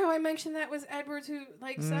remember how I mentioned that was Edwards who,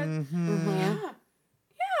 like, said? Yeah.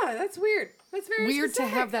 Yeah, that's weird. That's very Weird to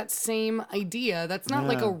specific. have that same idea. That's not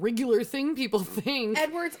like a regular thing people think.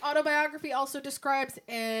 Edwards' autobiography also describes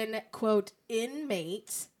an, quote,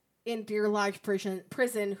 inmate in Deer Lodge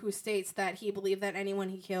prison who states that he believed that anyone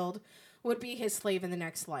he killed would be his slave in the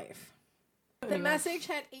next life. The message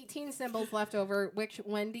had 18 symbols left over, which,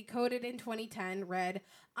 when decoded in 2010, read,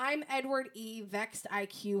 I'm Edward E. Vexed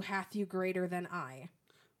IQ hath you greater than I.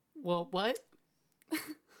 Well, what?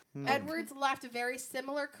 Edwards left a very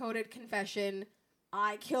similar coded confession,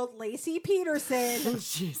 I killed Lacey Peterson,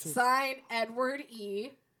 Jesus. signed Edward E.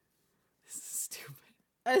 Stupid.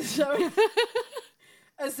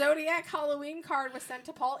 A Zodiac Halloween card was sent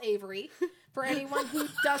to Paul Avery. For anyone who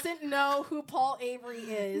doesn't know who Paul Avery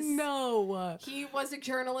is, No. he was a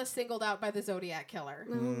journalist singled out by the Zodiac Killer.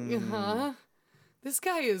 Huh? This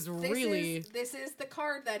guy is This really... is the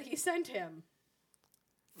card that he sent him.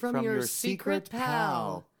 From your secret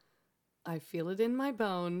pal. I feel it in my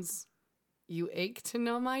bones. You ache to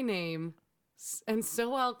know my name, and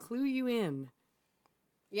so I'll clue you in.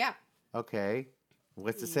 Yeah. Okay.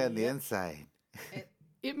 What's it say on the inside?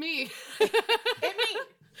 It me. It me.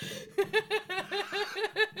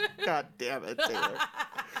 God damn it, Taylor.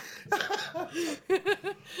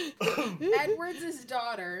 Edwards'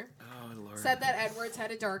 daughter said that Edwards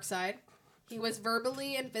had a dark side. He was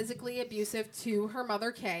verbally and physically abusive to her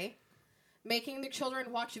mother, Kay, making the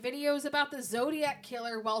children watch videos about the Zodiac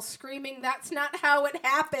Killer while screaming, "That's not how it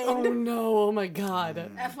happened." Oh no, oh my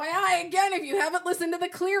god. FYI, again, if you haven't listened to the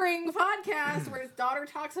Clearing podcast where his daughter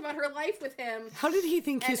talks about her life with him. How did he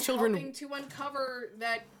think his children... helping to uncover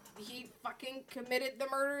that he fucking committed the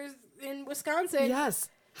murders in Wisconsin. Yes.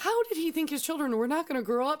 How did he think his children were not going to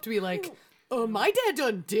grow up to be like, oh, my dad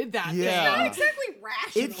done did that thing? It's not exactly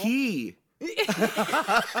rational. It's he.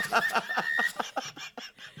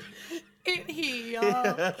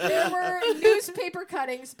 There were newspaper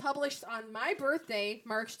cuttings published on my birthday,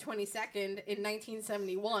 March 22nd, in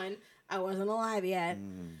 1971. I wasn't alive yet.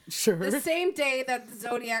 Sure. The same day that the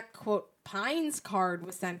Zodiac, quote, Pines card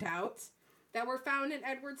was sent out, that were found in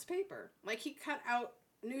Edwards' paper. Like, he cut out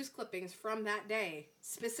news clippings from that day,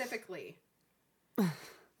 specifically.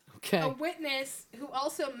 Okay. A witness who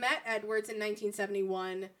also met Edwards in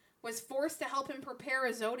 1971 was forced to help him prepare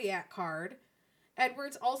a Zodiac card.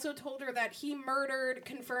 Edwards also told her that he murdered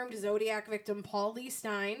confirmed Zodiac victim Paul Lee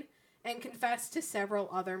Stein and confessed to several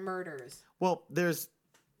other murders. Well, there's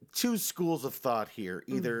two schools of thought here.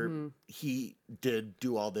 Either he did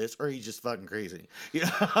do all this or he's just fucking crazy.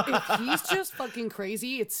 If he's just fucking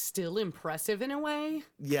crazy, it's still impressive in a way.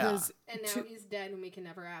 Yeah. And now he's dead and we can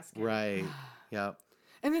never ask him. Right. Yeah.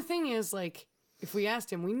 And the thing is, like, if we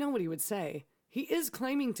asked him, we know what he would say. He is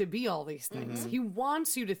claiming to be all these things. He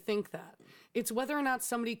wants you to think that. It's whether or not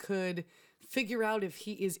somebody could figure out if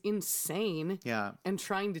he is insane and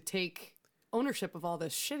trying to take ownership of all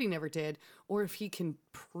this shit he never did, or if he can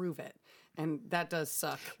prove it. And that does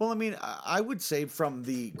suck. Well, I mean, I would say from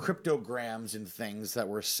the cryptograms and things that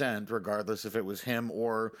were sent, regardless if it was him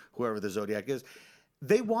or whoever the Zodiac is,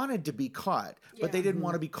 they wanted to be caught, but they didn't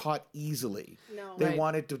want to be caught easily. No. They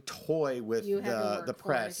wanted to toy with the the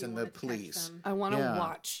press and the police. I want to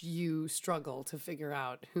watch you struggle to figure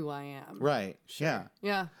out who I am. Right. Yeah.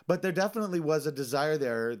 Yeah. But there definitely was a desire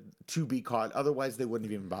there to be caught. Otherwise, they wouldn't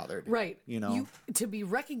have even bothered. Right. You know? To be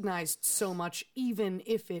recognized so much, even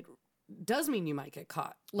if it does mean you might get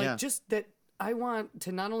caught. Like, just that I want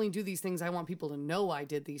to not only do these things, I want people to know I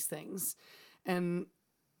did these things. And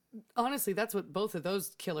honestly, that's what both of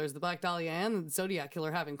those killers, the Black Dahlia and the Zodiac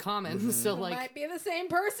Killer, have in common. So, like, Might be the same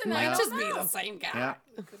person. might just be the same guy. Yeah.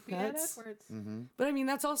 Could be Ed Edwards. But I mean,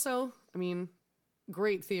 that's also,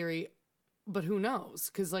 great theory. But who knows?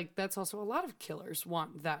 Because, like, that's also a lot of killers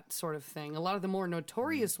want that sort of thing. A lot of the more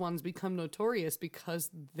notorious ones become notorious because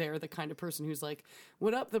they're the kind of person who's like,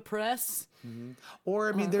 what up, the press? Or,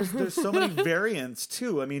 I mean, there's so many variants,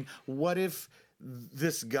 too. I mean, what if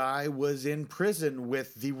this guy was in prison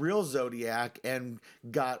with the real Zodiac and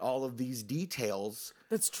got all of these details?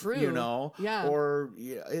 That's true. You know? Yeah. Or,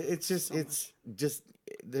 it's just,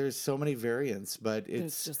 there's so many variants, but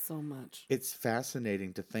There's just so much. It's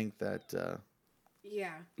fascinating to think that.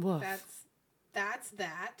 Woof. That's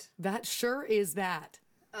that. That sure is that.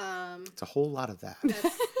 It's a whole lot of that.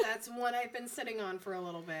 That's one I've been sitting on for a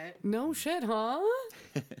little bit. No shit, huh?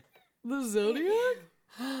 The Zodiac?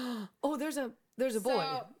 Oh, there's a boy.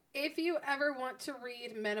 So, if you ever want to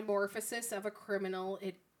read Metamorphosis of a Criminal,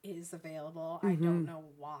 it is available. I don't know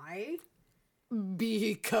why.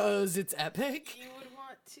 Because it's epic? You would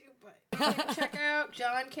want to, but you can check out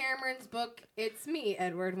John Cameron's book, It's Me,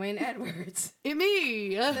 Edward Wayne Edwards. It's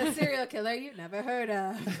me. The serial killer you've never heard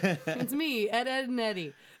of. It's me, Ed and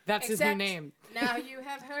Eddie. That's his new name. Now you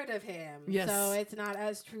have heard of him. Yes. So it's not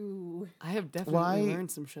as true. I have definitely learned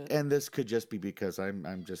some shit. And this could just be because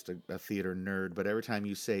I'm just a theater nerd, but every time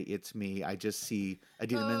you say "it's me," I just see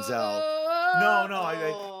Idina Menzel.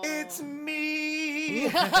 No, it's me.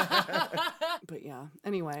 But yeah,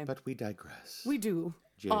 anyway. But we digress. We do.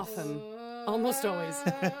 Jason. Often. Almost always.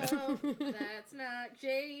 That's not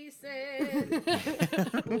Jason.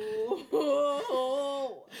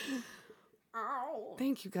 Ow.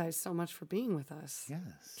 Thank you guys so much for being with us. Yes.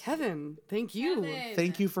 Kevin, thank you.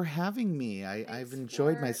 Thank you for having me. I've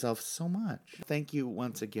enjoyed myself so much. Thank you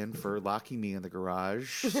once again for locking me in the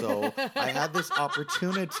garage. So I had this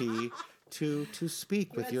opportunity to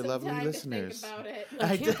speak with your lovely listeners. Think about it.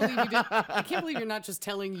 I can't believe you're not just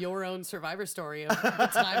telling your own survivor story of the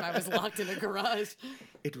time I was locked in a garage.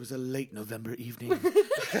 It was a late November evening.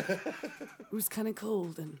 It was kind of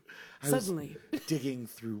cold, and suddenly digging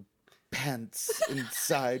through pants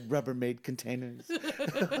inside Rubbermaid containers. I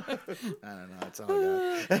don't know. That's all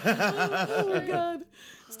I got. Oh my God.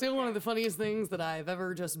 Still one of the funniest things that I've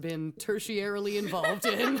ever just been tertiarily involved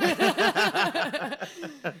in.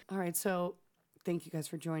 All right, so thank you guys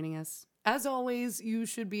for joining us. As always, you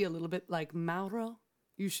should be a little bit like Mauro.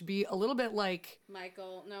 You should be a little bit like...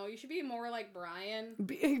 Michael. No, you should be more like Brian.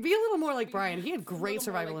 Be a little more like Brian. He had great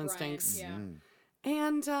survival instincts. Yeah.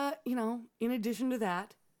 And, in addition to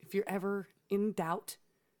that, if you're ever in doubt,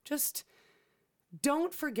 just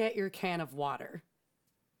don't forget your can of water.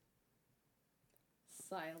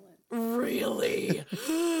 Silent. Really?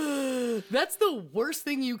 That's the worst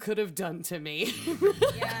thing you could have done to me.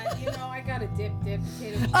 Yeah, I got a dip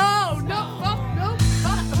potato. Oh,